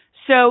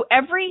 So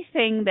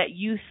everything that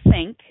you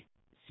think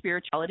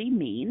spirituality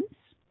means,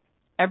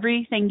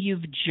 everything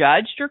you've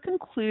judged or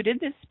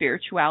concluded that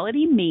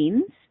spirituality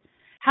means,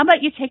 how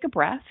about you take a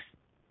breath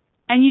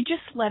and you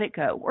just let it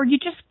go, or you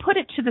just put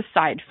it to the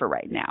side for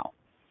right now,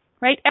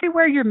 right?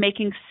 Everywhere you're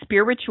making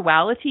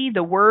spirituality,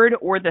 the word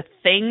or the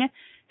thing,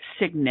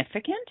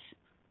 significant,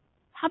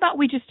 how about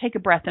we just take a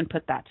breath and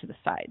put that to the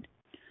side?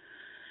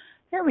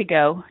 There we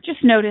go.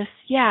 Just notice,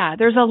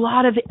 there's a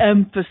lot of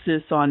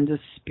emphasis on the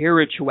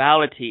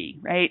spirituality,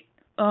 right?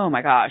 Oh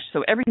my gosh.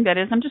 So everything that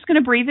is, I'm just going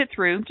to breathe it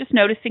through, just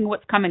noticing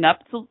what's coming up.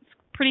 It's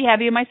pretty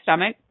heavy in my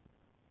stomach.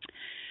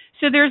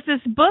 So there's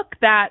this book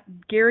that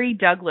Gary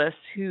Douglas,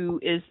 who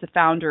is the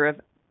founder of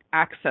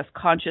Access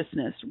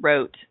Consciousness,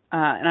 wrote,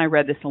 and I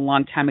read this a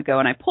long time ago,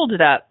 and I pulled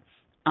it up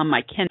on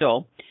my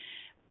Kindle.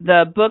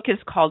 The book is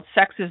called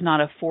Sex is Not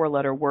a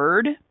Four-Letter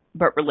Word,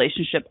 but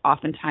Relationship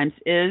Oftentimes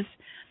Is.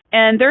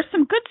 And there's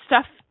some good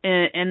stuff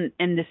in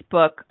this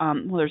book.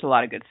 Well, there's a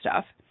lot of good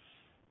stuff.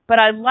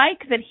 But I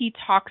like that he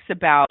talks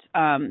about,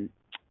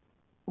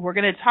 we're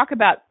going to talk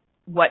about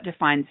what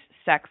defines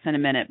sex in a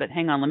minute, but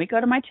hang on, let me go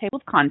to my table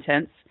of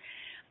contents.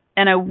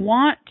 And I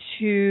want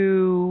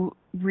to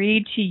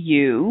read to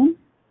you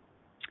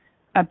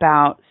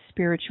about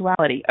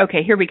spirituality.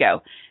 Okay, here we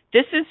go.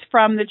 This is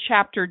from the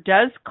chapter,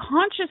 Does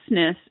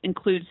Consciousness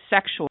Include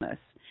Sexualness?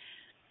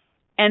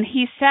 And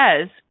he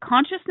says,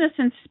 consciousness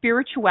and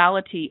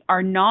spirituality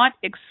are not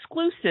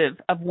exclusive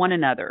of one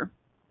another,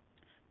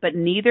 but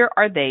neither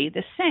are they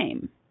the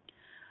same.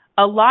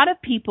 A lot of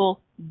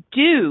people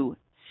do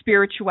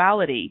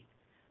spirituality,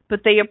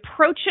 but they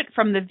approach it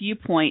from the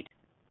viewpoint,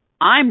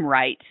 I'm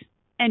right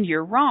and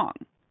you're wrong.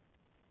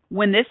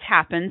 When this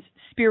happens,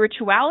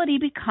 spirituality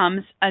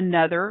becomes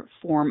another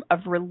form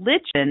of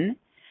religion,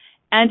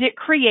 and it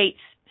creates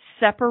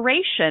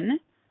separation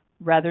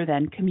rather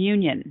than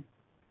communion.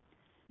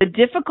 The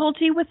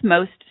difficulty with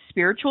most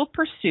spiritual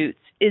pursuits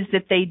is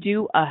that they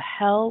do a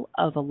hell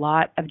of a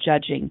lot of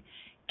judging.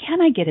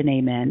 Can I get an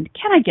amen?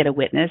 Can I get a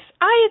witness?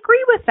 I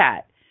agree with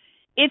that.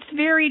 It's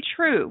very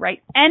true,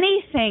 right?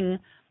 Anything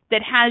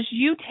that has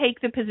you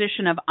take the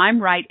position of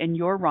I'm right and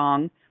you're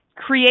wrong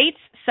creates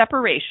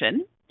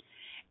separation.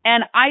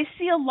 And I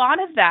see a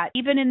lot of that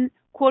even in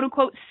quote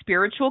unquote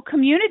spiritual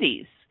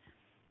communities,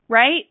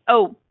 right?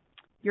 Oh,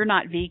 you're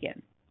not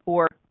vegan.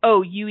 Or,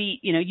 oh, you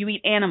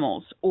eat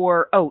animals.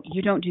 Or, oh,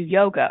 you don't do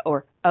yoga.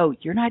 Or, oh,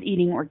 you're not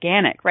eating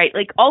organic, right?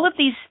 Like all of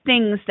these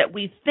things that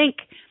we think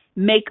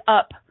make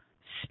up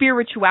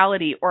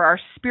spirituality or our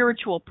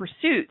spiritual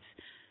pursuits,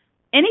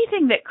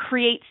 anything that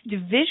creates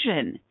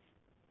division,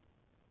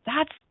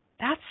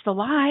 that's the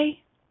lie.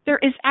 There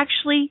is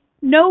actually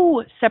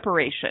no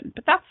separation,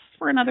 but that's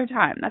for another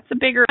time. That's a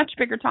much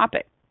bigger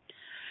topic.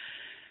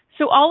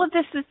 So all of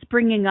this is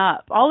bringing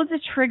up, all of the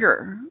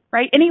trigger,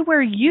 right?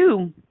 Anywhere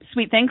you,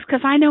 sweet things,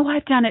 because I know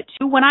I've done it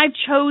too. When I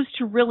chose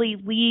to really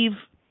leave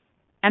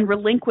and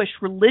relinquish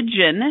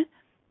religion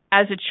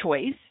as a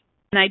choice,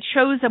 and I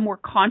chose a more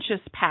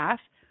conscious path,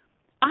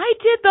 I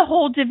did the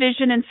whole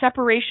division and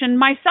separation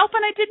myself,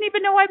 and I didn't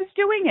even know I was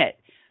doing it.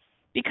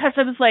 Because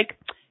I was like,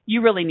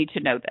 you really need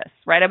to know this,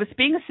 right? I was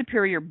being a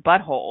superior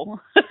butthole.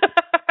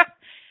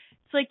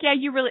 It's like,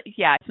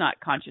 it's not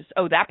conscious.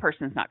 Oh, that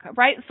person's not,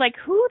 right? It's like,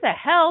 who the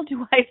hell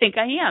do I think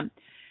I am?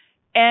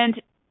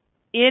 And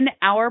in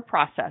our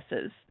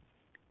processes,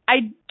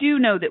 I do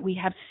know that we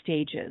have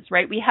stages,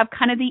 right? We have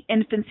kind of the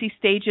infancy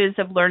stages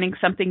of learning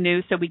something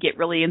new. So we get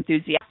really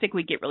enthusiastic.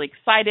 We get really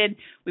excited.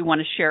 We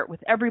want to share it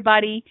with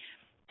everybody.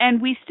 And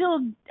we still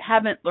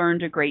haven't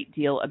learned a great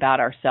deal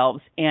about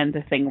ourselves and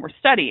the thing we're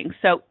studying.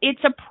 So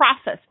it's a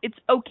process. It's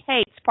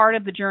okay. It's part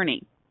of the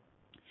journey.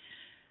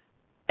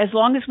 As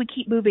long as we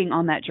keep moving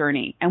on that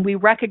journey and we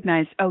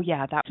recognize, oh,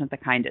 yeah, that wasn't the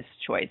kindest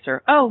choice.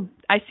 Or, oh,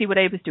 I see what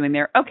Abe was doing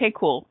there. Okay,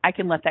 cool. I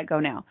can let that go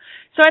now.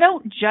 So I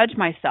don't judge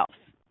myself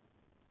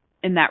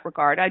in that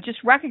regard. I just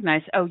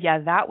recognize, oh, yeah,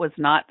 that was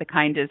not the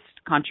kindest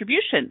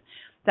contribution.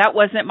 That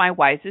wasn't my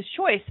wisest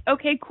choice.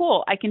 Okay,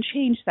 cool. I can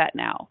change that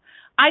now.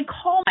 I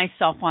call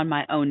myself on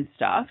my own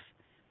stuff.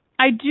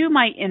 I do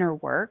my inner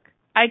work.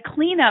 I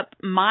clean up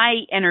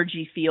my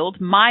energy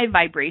field, my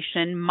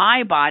vibration,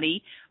 my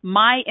body,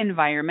 my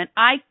environment.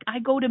 I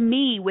go to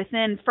me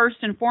within first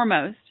and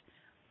foremost,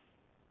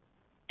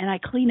 and I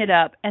clean it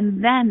up,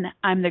 and then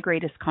I'm the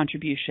greatest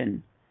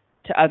contribution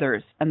to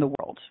others and the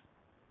world.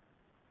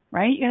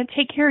 Right? You got to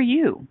take care of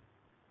you.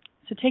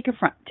 So take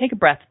a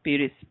breath,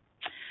 beauties.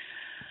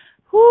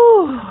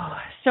 Whew.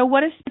 So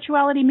what does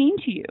spirituality mean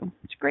to you?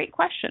 It's a great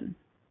question.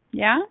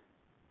 Yeah?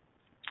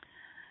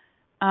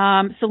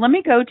 So let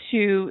me go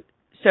to,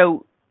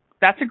 so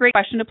that's a great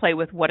question to play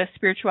with. What does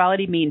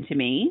spirituality mean to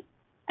me?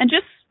 And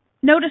just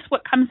notice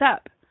what comes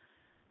up.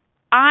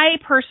 I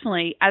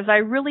personally, as I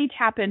really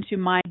tap into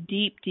my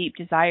deep, deep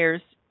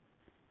desires,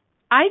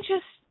 I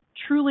just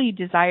truly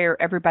desire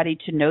everybody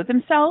to know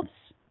themselves,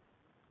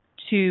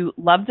 to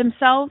love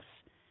themselves,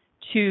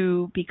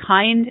 to be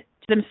kind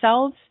to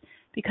themselves,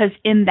 because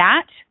in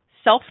that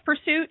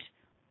self-pursuit,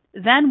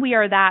 then we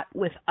are that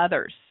with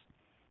others.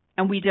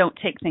 And we don't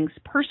take things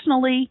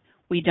personally.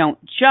 We don't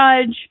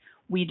judge.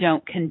 We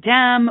don't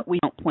condemn. We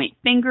don't point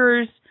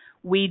fingers.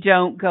 We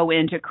don't go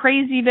into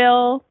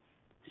Crazyville.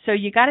 So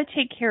you got to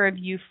take care of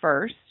you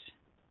first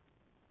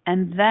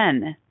and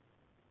then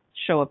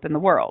show up in the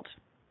world.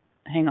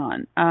 Hang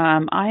on.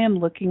 I am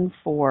looking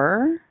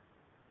for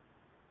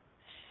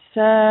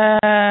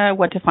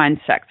What defines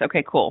sex?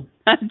 Okay, cool.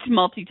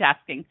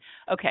 Multitasking.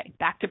 Okay,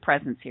 back to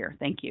presence here.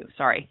 Thank you.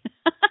 Sorry.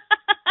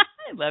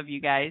 I love you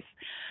guys.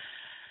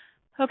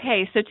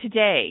 Okay, so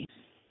today,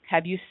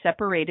 have you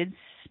separated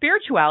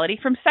spirituality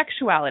from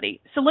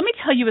sexuality? So let me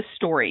tell you a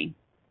story.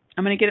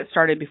 I'm going to get it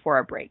started before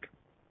our break.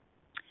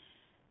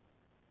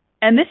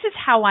 And this is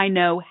how I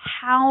know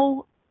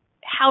how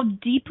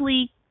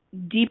deeply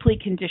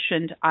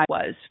conditioned I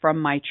was from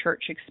my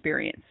church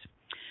experience.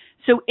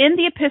 So in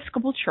the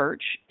Episcopal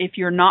Church, if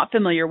you're not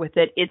familiar with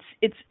it,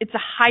 it's a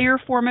higher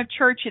form of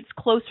church. It's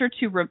closer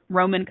to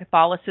Roman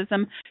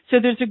Catholicism. So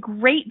there's a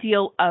great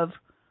deal of,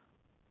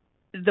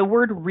 the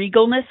word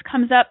regalness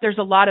comes up. There's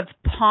a lot of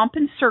pomp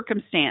and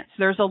circumstance.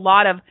 There's a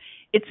lot of,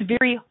 it's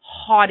very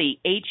haughty,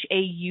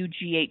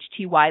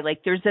 Haughty.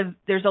 Like there's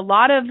a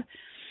lot of,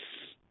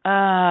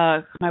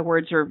 my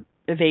words are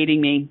evading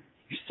me.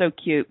 You're so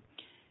cute.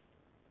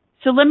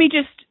 So let me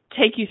just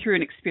take you through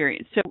an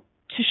experience. So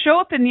to show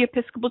up in the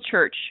Episcopal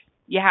Church,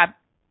 you have,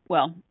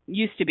 well,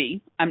 used to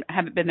be, I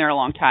haven't been there a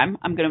long time,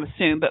 I'm going to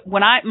assume, but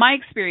my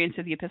experience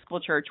of the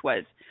Episcopal Church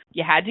was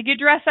you had to get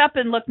dressed up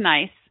and look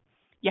nice.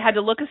 You had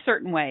to look a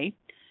certain way.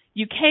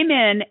 You came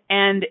in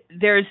and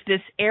there's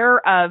this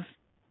air of,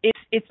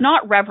 it's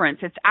not reverence.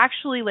 It's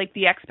actually like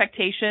the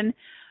expectation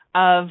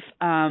of,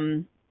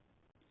 oh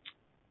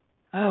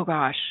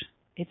gosh,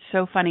 it's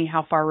so funny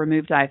how far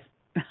removed I've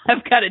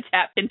got to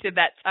tap into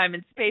that time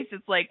and space.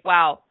 It's like,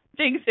 wow,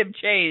 things have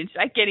changed.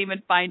 I can't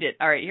even find it.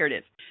 All right, here it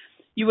is.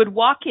 You would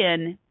walk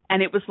in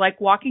and it was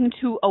like walking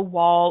to a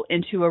wall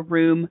into a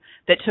room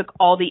that took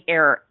all the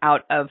air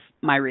out of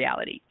my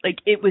reality. Like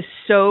it was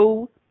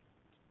so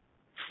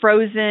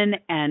frozen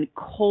and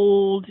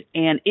cold,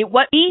 and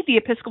the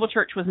Episcopal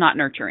Church was not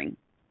nurturing.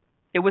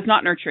 It was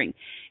not nurturing.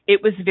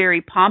 It was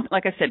very pomp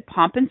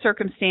and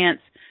circumstance.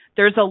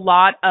 There's a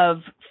lot of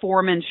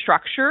form and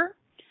structure.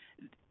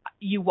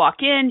 You walk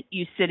in,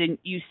 you sit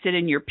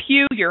in your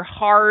pew, your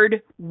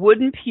hard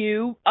wooden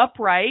pew,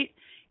 upright.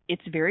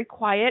 It's very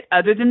quiet,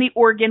 other than the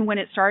organ when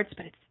it starts,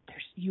 but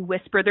you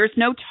whisper. There's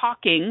no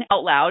talking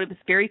out loud. It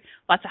was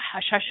lots of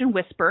hush hush and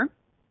whisper.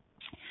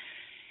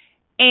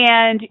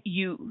 And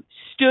you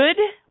stood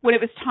when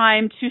it was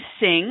time to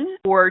sing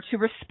or to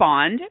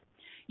respond.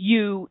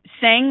 You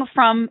sang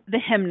from the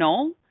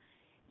hymnal.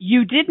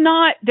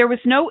 There was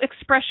no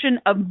expression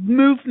of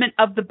movement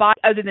of the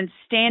body other than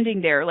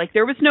standing there. Like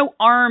there was no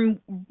arm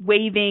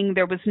waving.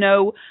 There was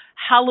no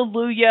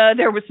hallelujah.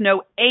 There was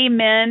no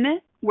amen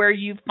where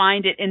you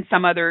find it in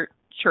some other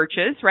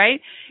churches,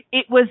 right?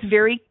 It was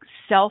very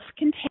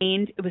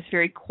self-contained. It was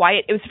very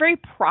quiet. It was very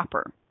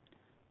proper,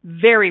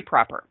 very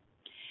proper.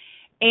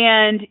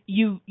 And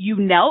you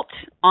knelt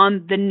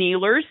on the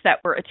kneelers that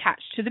were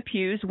attached to the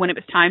pews when it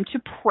was time to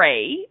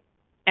pray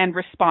and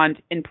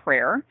respond in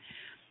prayer.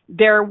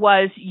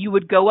 You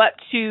would go up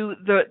to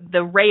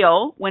the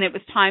rail when it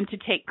was time to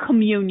take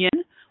communion,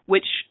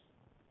 which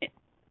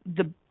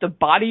the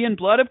body and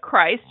blood of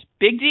Christ,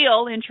 big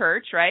deal in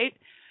church, right?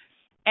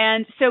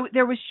 And so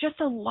there was just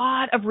a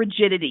lot of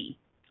rigidity,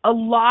 a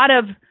lot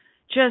of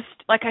just,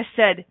 like I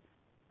said,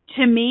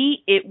 to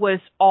me, it was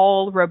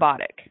all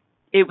robotic.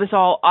 It was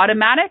all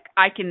automatic.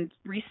 I can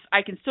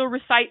still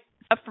recite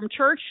stuff from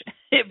church.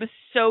 It was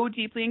so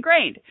deeply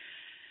ingrained.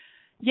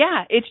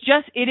 Yeah, it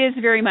is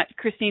very much,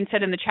 Christine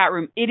said in the chat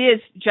room, it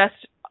is just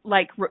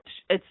like,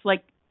 it's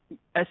like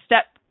a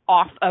step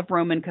off of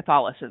Roman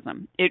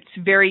Catholicism. It's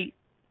very,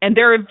 and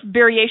there are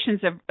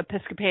variations of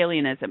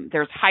Episcopalianism.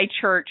 There's high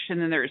church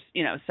and then there's,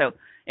 so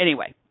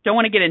anyway, don't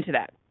want to get into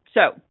that.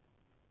 So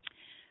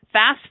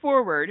fast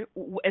forward,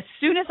 as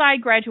soon as I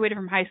graduated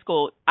from high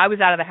school, I was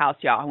out of the house,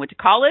 y'all. I went to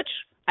college.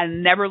 I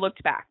never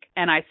looked back.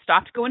 And I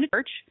stopped going to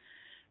church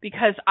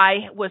because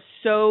I was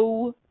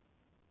so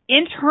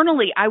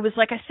internally, I was,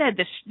 like I said,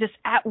 this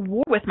at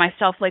war with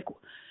myself, like,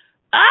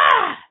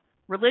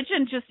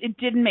 religion it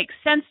didn't make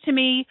sense to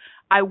me.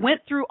 I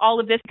went through all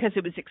of this because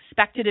it was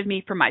expected of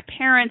me from my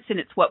parents and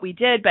it's what we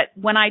did. But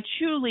when I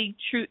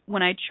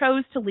when I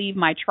chose to leave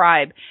my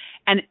tribe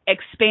and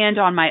expand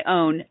on my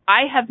own,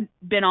 I have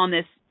been on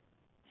this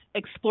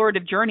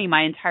explorative journey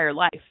my entire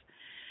life.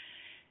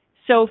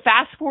 So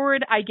fast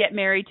forward, I get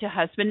married to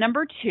husband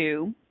number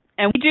 2,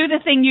 and we do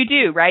the thing you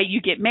do, right?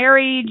 You get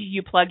married,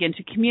 you plug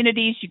into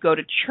communities, you go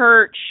to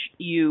church,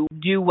 you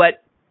do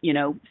what,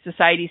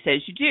 society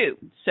says you do.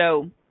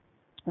 So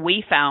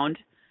we found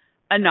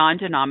a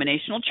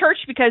non-denominational church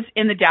because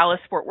in the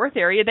Dallas-Fort Worth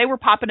area, they were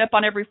popping up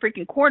on every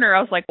freaking corner. I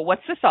was like, well,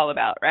 what's this all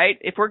about, right?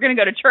 If we're going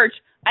to go to church,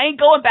 I ain't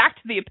going back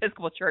to the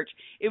Episcopal Church.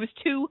 It was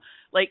too,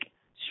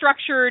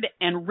 structured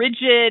and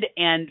rigid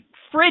and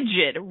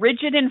frigid.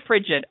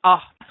 Oh,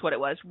 that's what it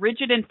was.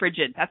 Rigid and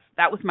frigid.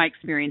 That was my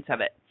experience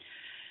of it.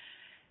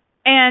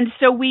 And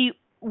so we're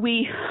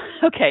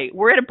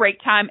at a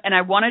break time, and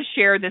I want to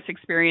share this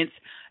experience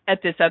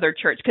at this other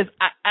church because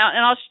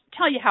I'll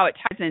tell you how it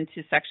ties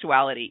into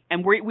sexuality.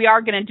 And we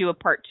are going to do a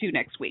part 2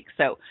 next week,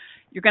 so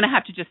you're going to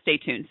have to just stay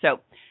tuned.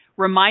 So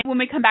remind when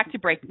we come back to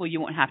break. Well,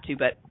 you won't have to,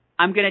 but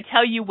I'm going to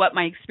tell you what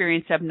my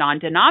experience of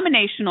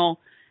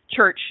non-denominational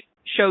church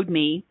showed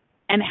me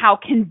and how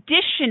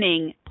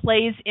conditioning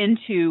plays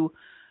into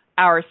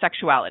our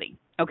sexuality.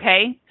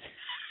 Okay?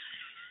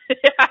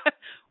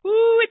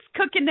 Ooh, it's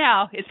cooking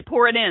now. It's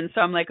pouring in.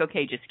 So I'm like,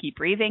 okay, just keep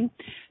breathing.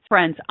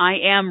 Friends, I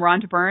am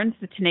Rhonda Burns,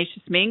 the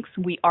Tenacious Minx.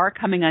 We are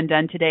coming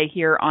undone today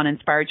here on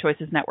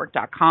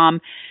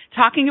InspiredChoicesNetwork.com,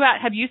 talking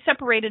about, have you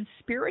separated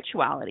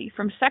spirituality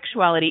from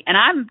sexuality? And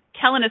I'm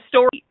telling a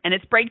story, and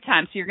it's break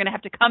time, so you're going to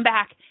have to come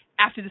back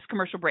after this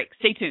commercial break.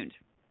 Stay tuned.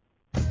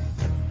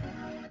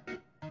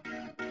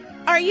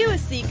 Are you a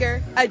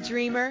seeker, a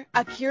dreamer,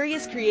 a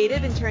curious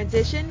creative in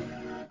transition?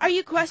 Are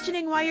you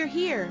questioning why you're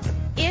here?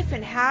 If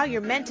and how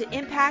you're meant to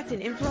impact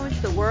and influence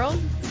the world?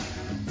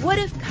 What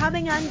if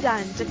coming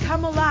undone to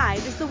come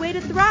alive is the way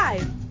to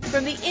thrive?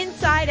 From the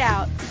inside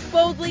out,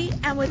 boldly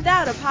and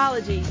without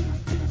apology.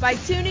 By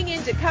tuning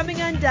in to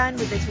Coming Undone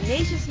with the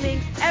Tenacious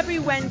Minx every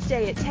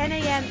Wednesday at 10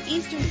 a.m.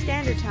 Eastern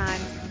Standard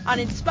Time on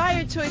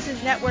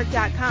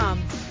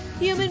InspiredChoicesNetwork.com,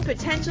 human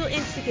potential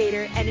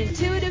instigator and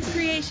intuitive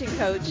creation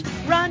coach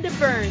Rhonda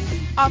Burns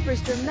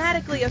offers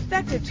dramatically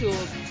effective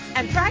tools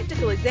and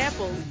practical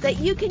examples that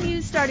you can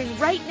use starting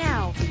right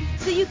now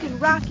so you can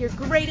rock your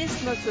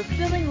greatest, most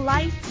fulfilling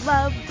life,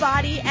 love,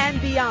 body,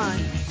 and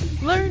beyond.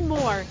 Learn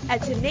more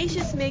at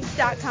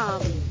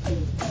tenaciousminx.com.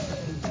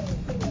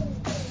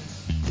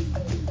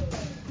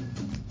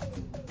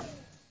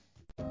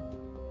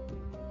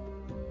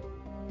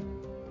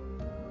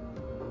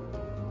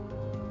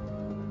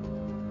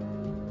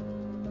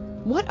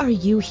 What are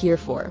you here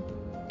for?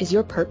 Is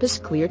your purpose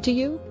clear to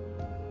you?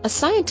 A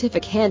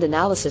scientific hand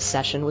analysis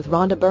session with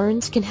Rhonda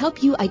Burns can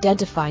help you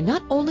identify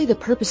not only the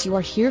purpose you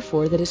are here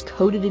for that is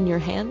coded in your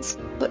hands,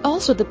 but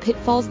also the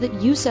pitfalls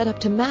that you set up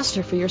to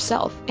master for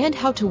yourself and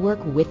how to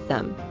work with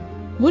them.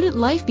 Wouldn't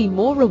life be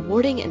more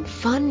rewarding and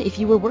fun if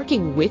you were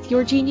working with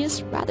your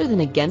genius rather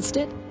than against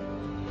it?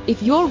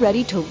 If you're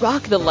ready to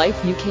rock the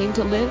life you came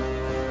to live,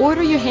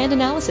 order your hand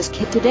analysis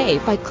kit today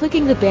by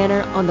clicking the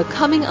banner on the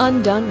Coming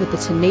Undone with the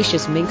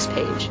Tenacious Minx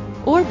page,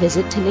 or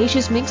visit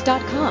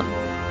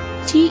tenaciousminx.com.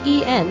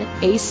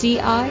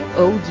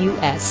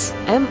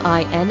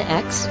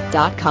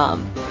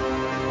 TENACIOUSMINX.com.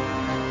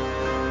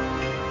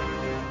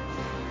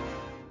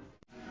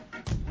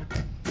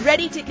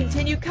 Ready to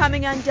continue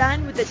coming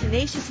undone with the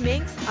Tenacious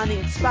Minx on the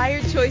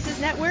Inspired Choices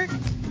Network?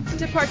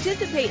 To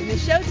participate in the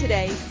show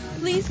today,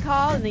 please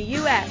call in the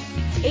U.S.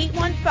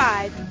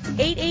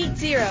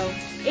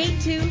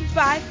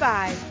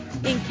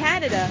 815-880-8255. In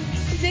Canada,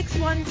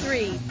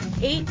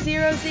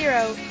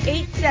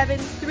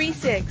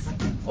 613-800-8736.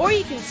 Or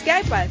you can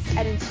Skype us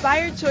at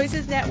Inspired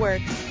Choices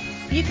Network.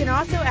 You can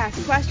also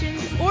ask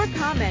questions or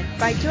comment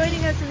by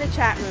joining us in the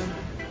chat room.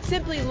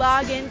 Simply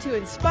log in to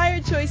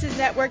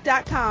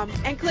InspiredChoicesNetwork.com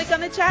and click on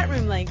the chat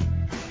room link.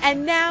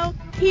 And now,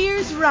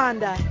 here's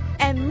Rhonda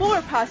and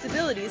more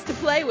possibilities to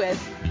play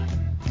with.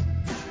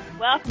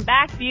 Welcome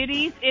back,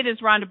 beauties. It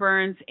is Rhonda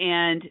Burns,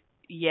 and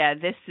yeah,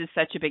 this is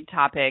such a big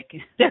topic.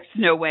 There's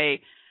no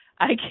way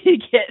I can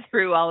get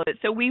through all of it.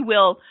 So we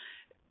will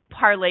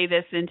parlay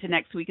this into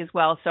next week as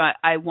well. So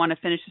I want to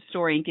finish the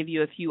story and give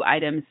you a few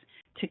items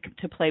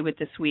to play with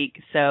this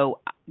week. So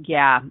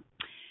yeah.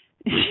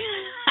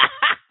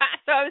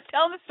 So I was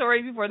telling the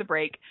story before the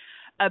break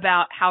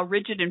about how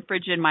rigid and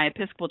frigid my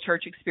Episcopal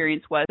church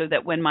experience was, so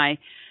that when my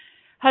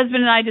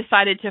husband and I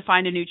decided to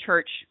find a new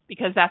church,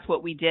 because that's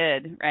what we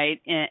did, right?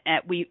 And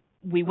we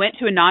went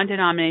to a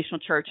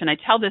non-denominational church, and I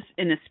tell this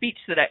in the speech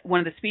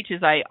one of the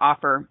speeches I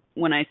offer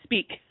when I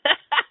speak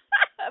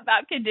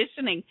about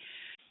conditioning.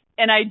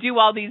 And I do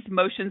all these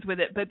motions with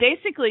it. But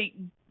basically,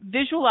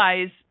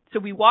 visualize. So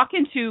we walk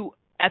into,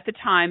 at the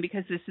time,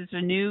 because this is a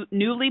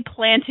newly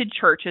planted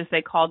church, as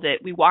they called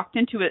it, we walked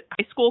into a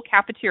high school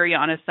cafeteria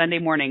on a Sunday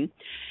morning.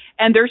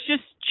 And there's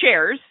just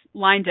chairs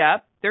lined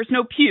up. There's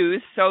no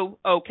pews. So,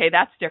 okay,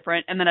 that's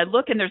different. And then I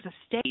look, and there's a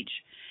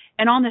stage.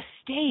 And on the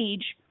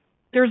stage,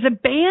 there's a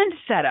band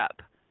set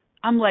up.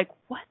 I'm like,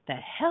 what the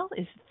hell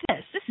is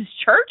this? This is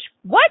church?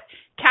 What?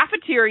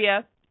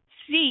 Cafeteria,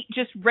 seat,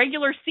 just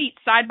regular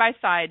seats side by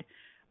side,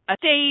 a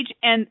stage,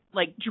 and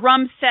like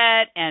drum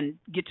set and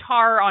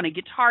guitar on a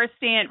guitar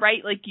stand,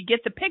 right? Like, you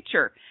get the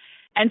picture.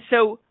 And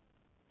so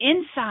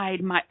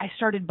inside I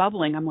started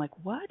bubbling. I'm like,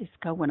 what is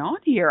going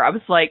on here? I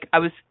was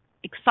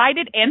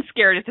excited and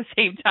scared at the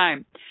same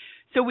time.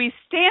 So we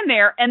stand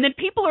there, and then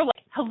people are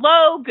like,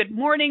 hello, good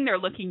morning. They're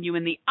looking you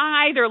in the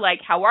eye. They're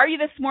like, how are you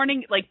this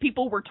morning? Like,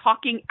 people were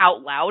talking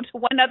out loud to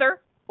one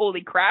another. Holy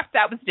crap,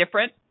 that was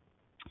different.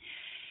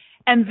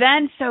 And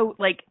then, so,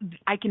 like,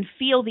 I can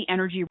feel the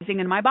energy rising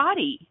in my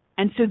body.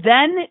 And so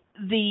then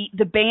the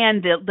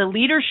band, the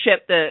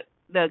leadership, the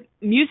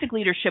music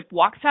leadership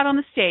walks out on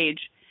the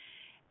stage,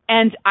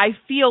 and I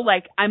feel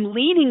like I'm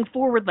leaning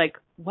forward, like,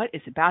 what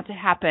is about to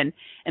happen?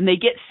 And they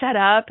get set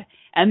up,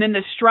 and then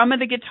the strum of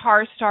the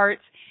guitar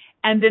starts,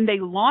 and then they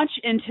launch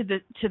into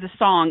the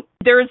song.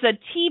 There's a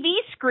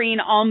TV screen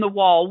on the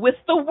wall with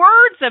the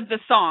words of the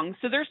song,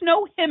 so there's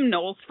no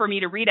hymnals for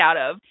me to read out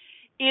of.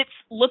 It's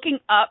looking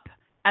up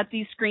at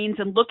these screens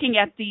and looking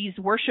at these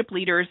worship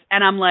leaders,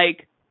 and I'm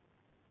like,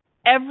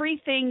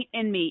 everything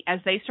in me, as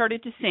they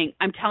started to sing,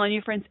 I'm telling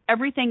you, friends,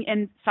 everything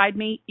inside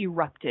me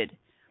erupted.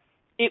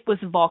 It was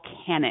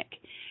volcanic.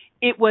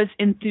 It was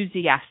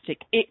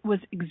enthusiastic. It was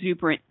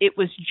exuberant. It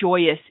was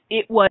joyous.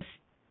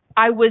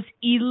 I was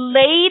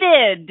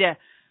elated.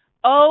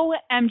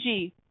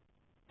 OMG.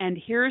 And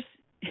here's,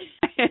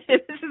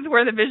 this is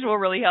where the visual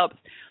really helps.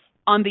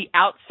 On the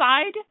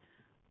outside,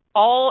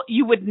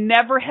 you would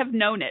never have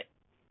known it.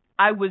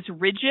 I was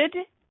rigid.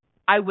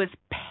 I was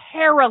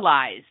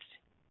paralyzed.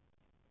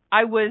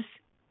 I was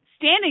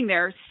standing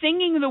there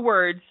singing the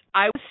words.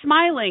 I was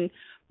smiling,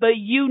 but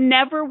you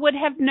never would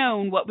have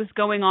known what was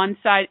going on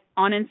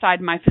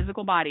inside my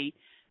physical body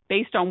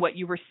based on what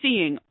you were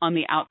seeing on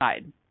the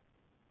outside.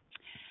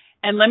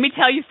 And let me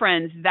tell you,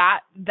 friends,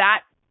 that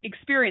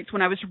experience,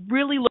 when I was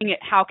really looking at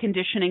how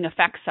conditioning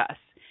affects us,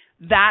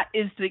 that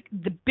is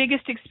the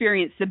biggest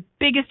experience, the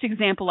biggest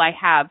example I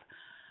have,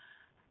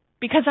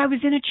 because I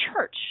was in a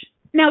church.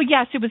 Now,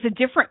 yes, it was a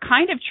different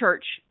kind of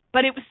church,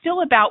 but it was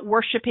still about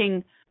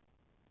worshiping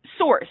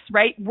Source,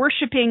 right?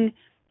 Worshiping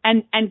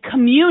and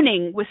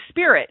communing with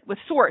Spirit, with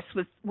Source,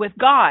 with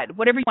God,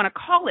 whatever you want to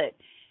call it.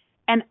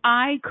 And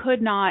I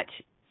could not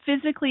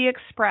physically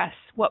express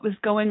what was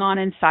going on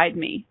inside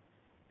me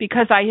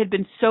because I had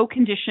been so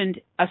conditioned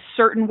a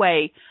certain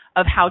way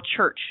of how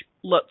church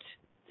looked.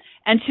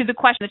 And to the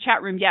question in the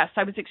chat room, yes,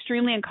 I was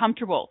extremely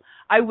uncomfortable.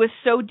 I was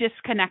so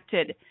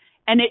disconnected.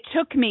 And it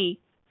took me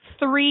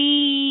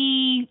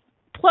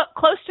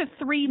close to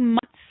 3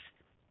 months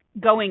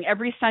going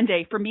every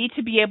Sunday for me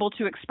to be able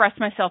to express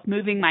myself,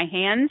 moving my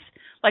hands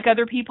like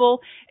other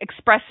people,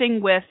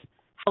 expressing with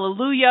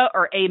hallelujah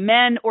or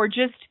amen, or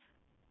just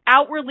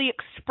outwardly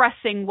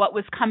expressing what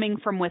was coming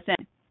from within.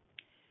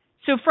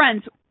 So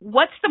friends,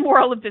 what's the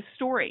moral of this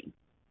story?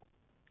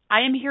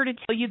 I am here to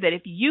tell you that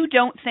if you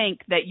don't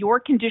think that your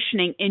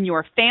conditioning in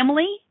your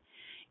family,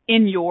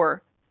 in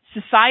your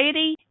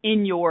society,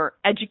 in your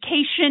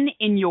education,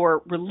 in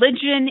your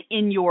religion,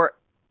 in your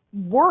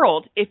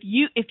world, if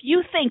you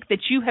think that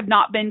you have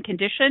not been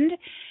conditioned,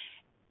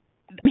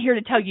 I'm here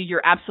to tell you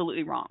you're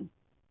absolutely wrong.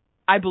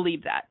 I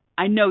believe that.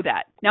 I know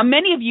that. Now,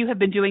 many of you have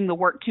been doing the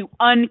work to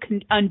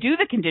undo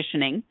the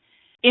conditioning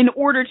in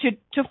order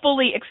to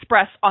fully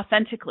express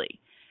authentically.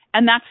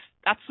 And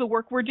that's the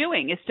work we're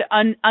doing, is to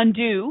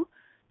undo,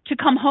 to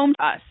come home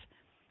to us.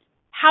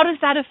 How does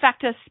that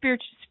affect us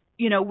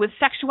with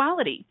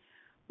sexuality?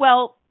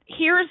 Well,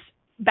 here's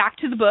back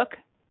to the book.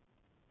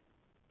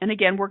 And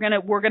again, we're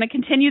gonna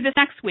continue this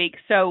next week.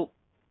 So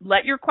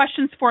let your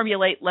questions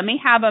formulate. Let me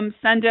have them,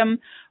 send them,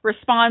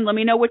 respond. Let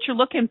me know what you're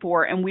looking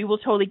for, and we will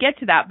totally get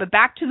to that. But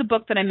back to the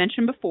book that I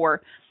mentioned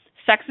before,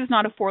 Sex is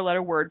Not a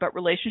 4-Letter Word, but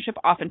Relationship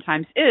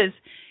Oftentimes Is.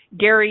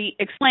 Gary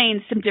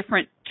explains some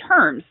different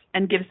terms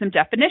and gives them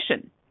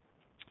definition.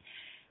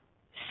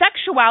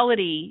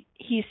 Sexuality,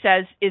 he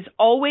says, is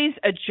always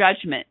a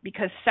judgment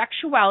because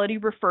sexuality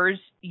refers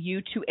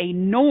you to a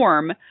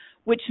norm,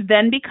 which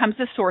then becomes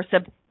a source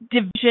of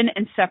division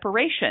and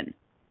separation.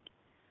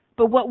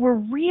 But what we're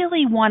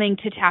really wanting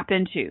to tap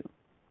into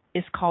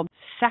is called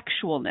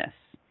sexualness.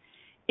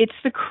 It's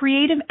the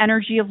creative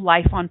energy of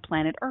life on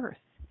planet Earth.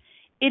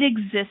 It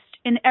exists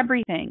in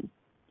everything.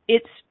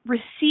 It's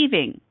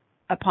receiving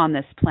upon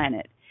this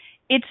planet.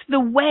 It's the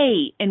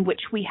way in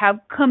which we have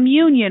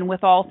communion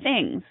with all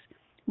things.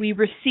 We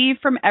receive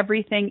from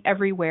everything,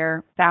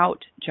 everywhere,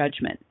 without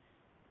judgment.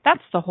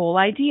 That's the whole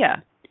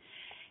idea.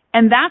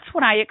 And that's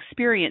what I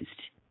experienced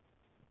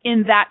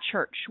in that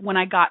church when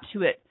I got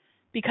to it,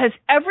 because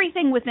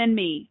everything within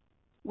me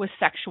was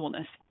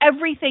sexualness.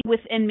 Everything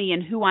within me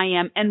and who I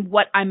am and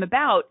what I'm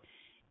about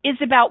is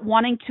about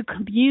wanting to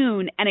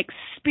commune and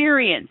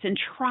experience and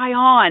try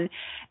on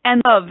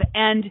and love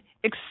and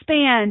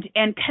expand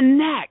and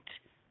connect.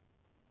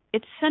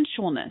 It's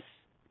sensualness.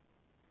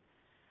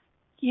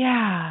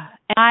 Yeah.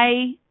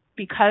 And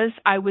because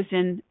I was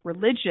in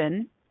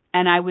religion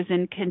and I was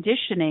in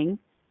conditioning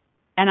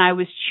and I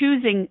was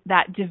choosing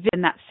that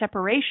division, that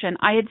separation,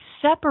 I had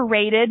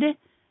separated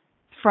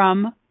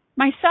from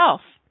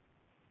myself.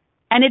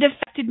 And it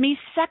affected me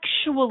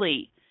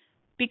sexually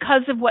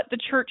because of what the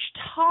church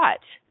taught.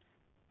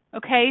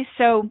 Okay,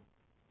 so,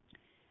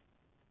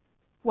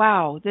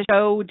 wow, the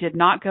show did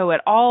not go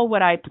at all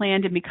what I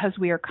planned. And because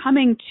we are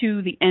coming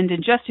to the end in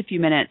just a few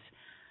minutes,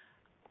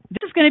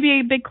 this is going to be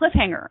a big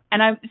cliffhanger.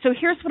 And so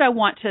here's what I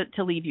want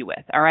to leave you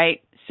with, all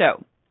right?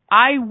 So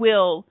I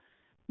will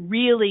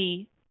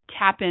really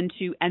tap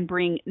into and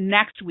bring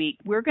next week.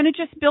 We're going to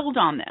just build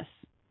on this.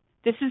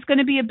 This is going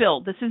to be a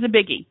build. This is a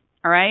biggie,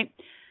 all right?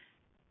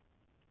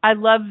 I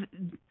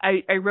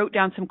wrote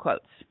down some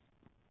quotes.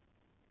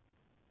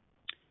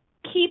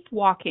 Keep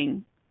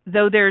walking,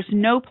 though there's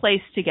no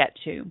place to get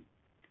to.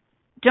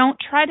 Don't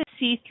try to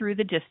see through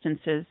the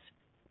distances.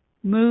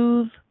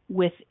 Move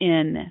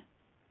within.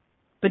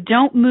 But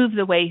don't move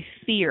the way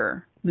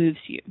fear moves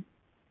you.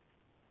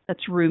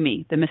 That's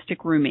Rumi, the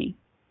mystic Rumi.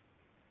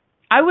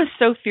 I was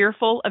so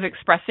fearful of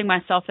expressing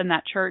myself in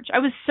that church. I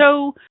was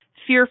so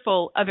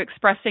fearful of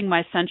expressing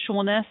my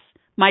sensualness,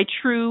 my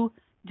true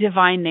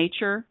divine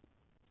nature.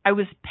 I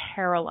was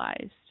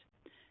paralyzed.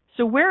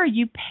 So where are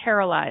you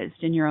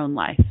paralyzed in your own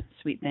life,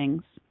 sweet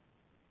things?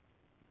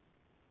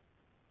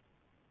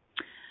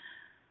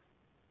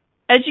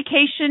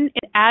 Education is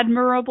an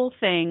admirable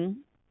thing,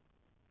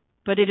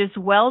 but it is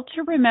well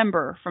to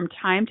remember from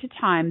time to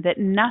time that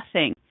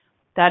nothing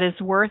that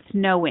is worth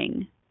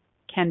knowing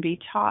can be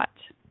taught.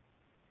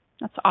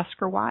 That's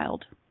Oscar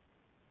Wilde.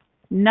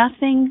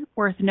 Nothing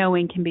worth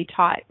knowing can be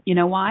taught. You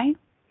know why?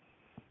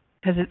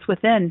 Because it's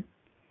within.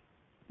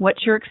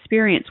 What's your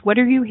experience? What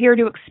are you here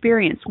to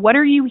experience? What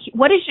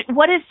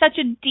is such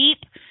a deep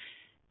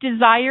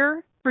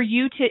desire for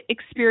you to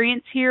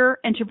experience here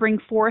and to bring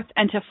forth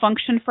and to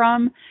function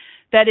from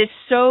that is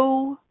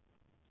so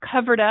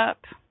covered up?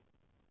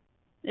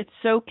 It's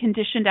so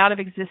conditioned out of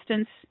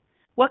existence.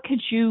 What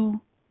could you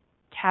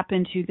tap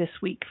into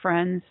this week,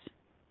 friends,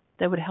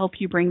 that would help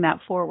you bring that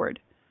forward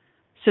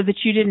so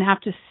that you didn't have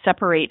to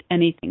separate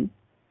anything,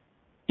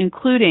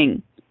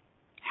 including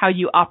how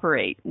you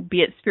operate,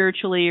 be it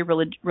spiritually,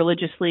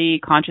 religiously,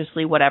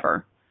 consciously,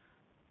 whatever?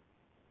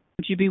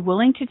 Would you be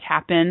willing to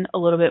tap in a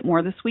little bit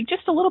more this week?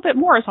 Just a little bit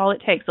more is all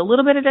it takes. A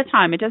little bit at a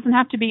time. It doesn't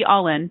have to be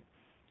all in.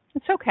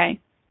 It's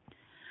okay.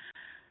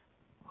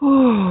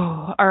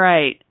 All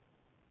right.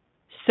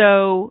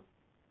 So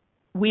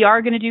we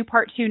are going to do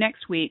part 2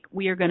 next week.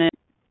 We're going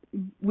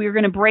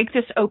to break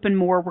this open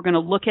more. We're going to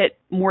look at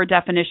more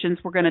definitions.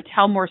 We're going to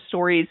tell more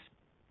stories.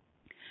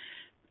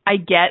 I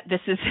get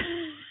this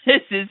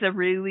is a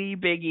really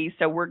biggie,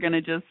 so we're going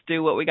to just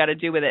do what we got to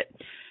do with it.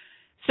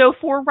 So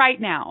for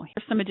right now,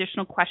 here's some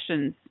additional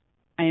questions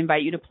I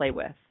invite you to play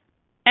with.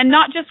 And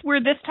not just where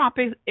this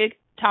topic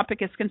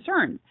is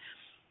concerned.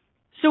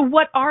 So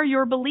what are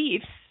your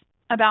beliefs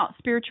about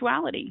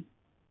spirituality?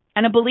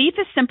 And a belief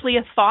is simply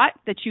a thought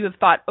that you have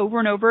thought over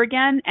and over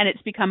again, and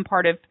it's become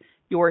part of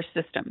your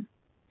system.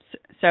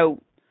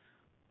 So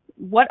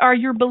what are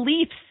your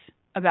beliefs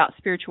about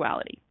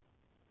spirituality?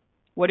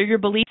 What are your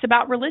beliefs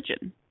about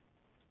religion?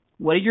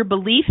 What are your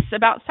beliefs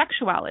about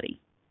sexuality?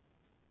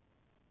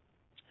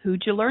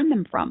 Who'd you learn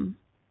them from?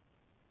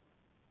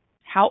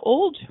 How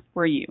old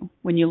were you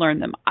when you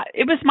learned them?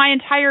 It was my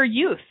entire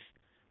youth.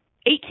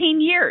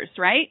 18 years,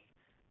 right?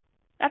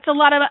 That's a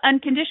lot of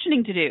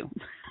unconditioning to do.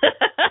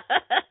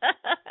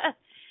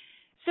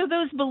 So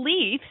those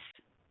beliefs,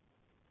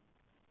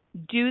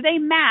 do they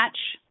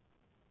match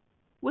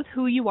with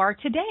who you are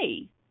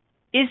today?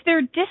 Is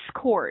there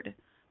discord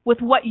with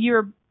what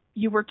you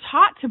were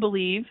taught to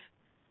believe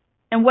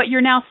and what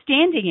you're now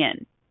standing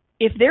in?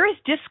 If there is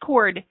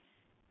discord,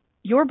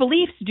 your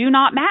beliefs do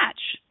not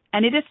match,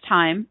 and it is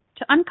time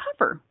to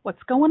uncover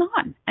what's going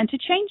on and to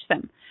change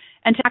them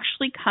and to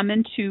actually come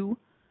into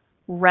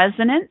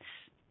resonance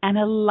and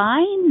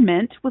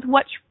alignment with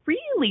what's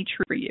really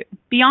true for you,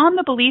 beyond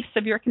the beliefs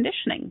of your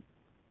conditioning.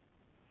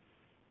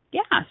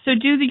 Yeah, so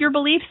do your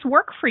beliefs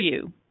work for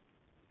you?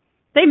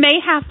 They may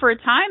have for a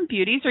time,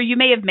 beauties, or you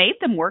may have made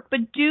them work,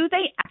 but do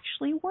they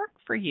actually work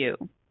for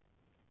you?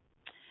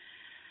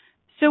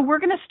 So we're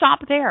going to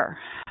stop there.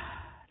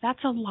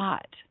 That's a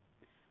lot.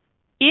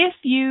 If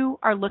you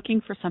are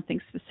looking for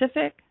something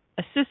specific,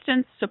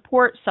 assistance,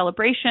 support,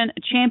 celebration,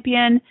 a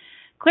champion,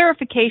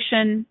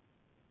 clarification,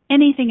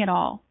 anything at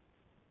all,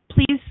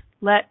 please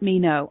let me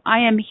know. I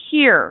am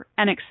here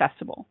and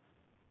accessible.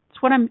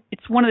 It's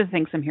one of the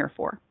things I'm here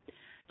for.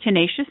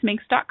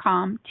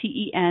 TenaciousMinx.com,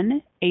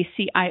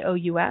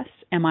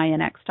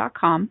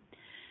 TenaciousMinx.com.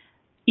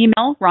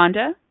 Email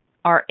Rhonda,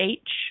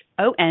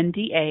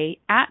 RHONDA,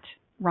 at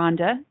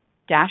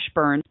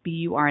Rhonda-Burns,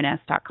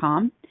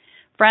 BURNS.com.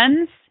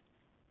 Friends,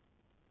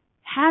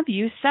 have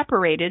you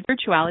separated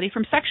spirituality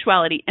from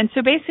sexuality? And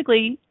so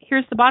basically,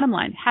 here's the bottom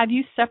line. Have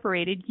you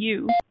separated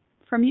you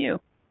from you?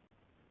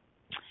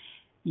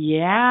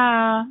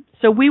 Yeah.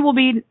 So we will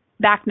be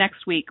back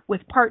next week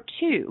with part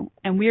 2,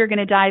 and we are going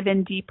to dive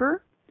in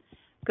deeper,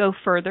 go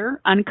further,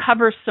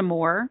 uncover some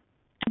more,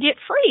 and get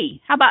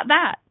free. How about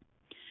that?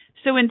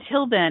 So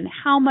until then,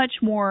 how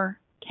much more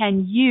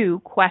can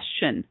you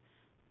question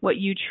what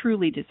you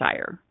truly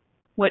desire?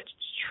 What's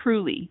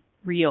truly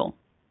real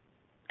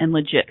and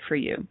legit for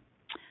you?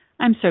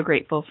 I'm so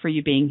grateful for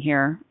you being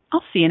here.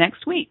 I'll see you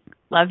next week.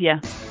 Love ya.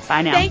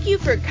 Bye now. Thank you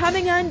for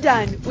coming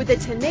undone with the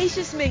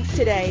Tenacious Minx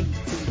today.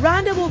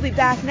 Rhonda will be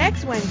back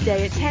next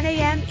Wednesday at 10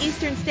 a.m.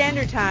 Eastern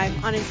Standard Time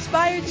on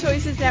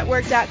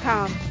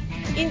InspiredChoicesNetwork.com.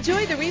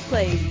 Enjoy the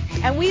replays,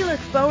 and we look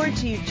forward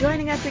to you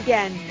joining us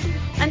again.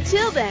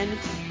 Until then,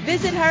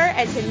 visit her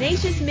at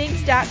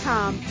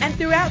TenaciousMinx.com and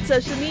throughout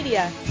social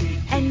media.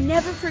 And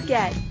never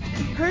forget,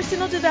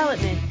 personal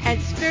development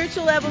and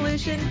spiritual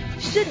evolution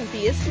shouldn't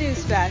be a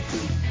snooze fest.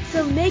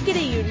 So make it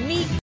a unique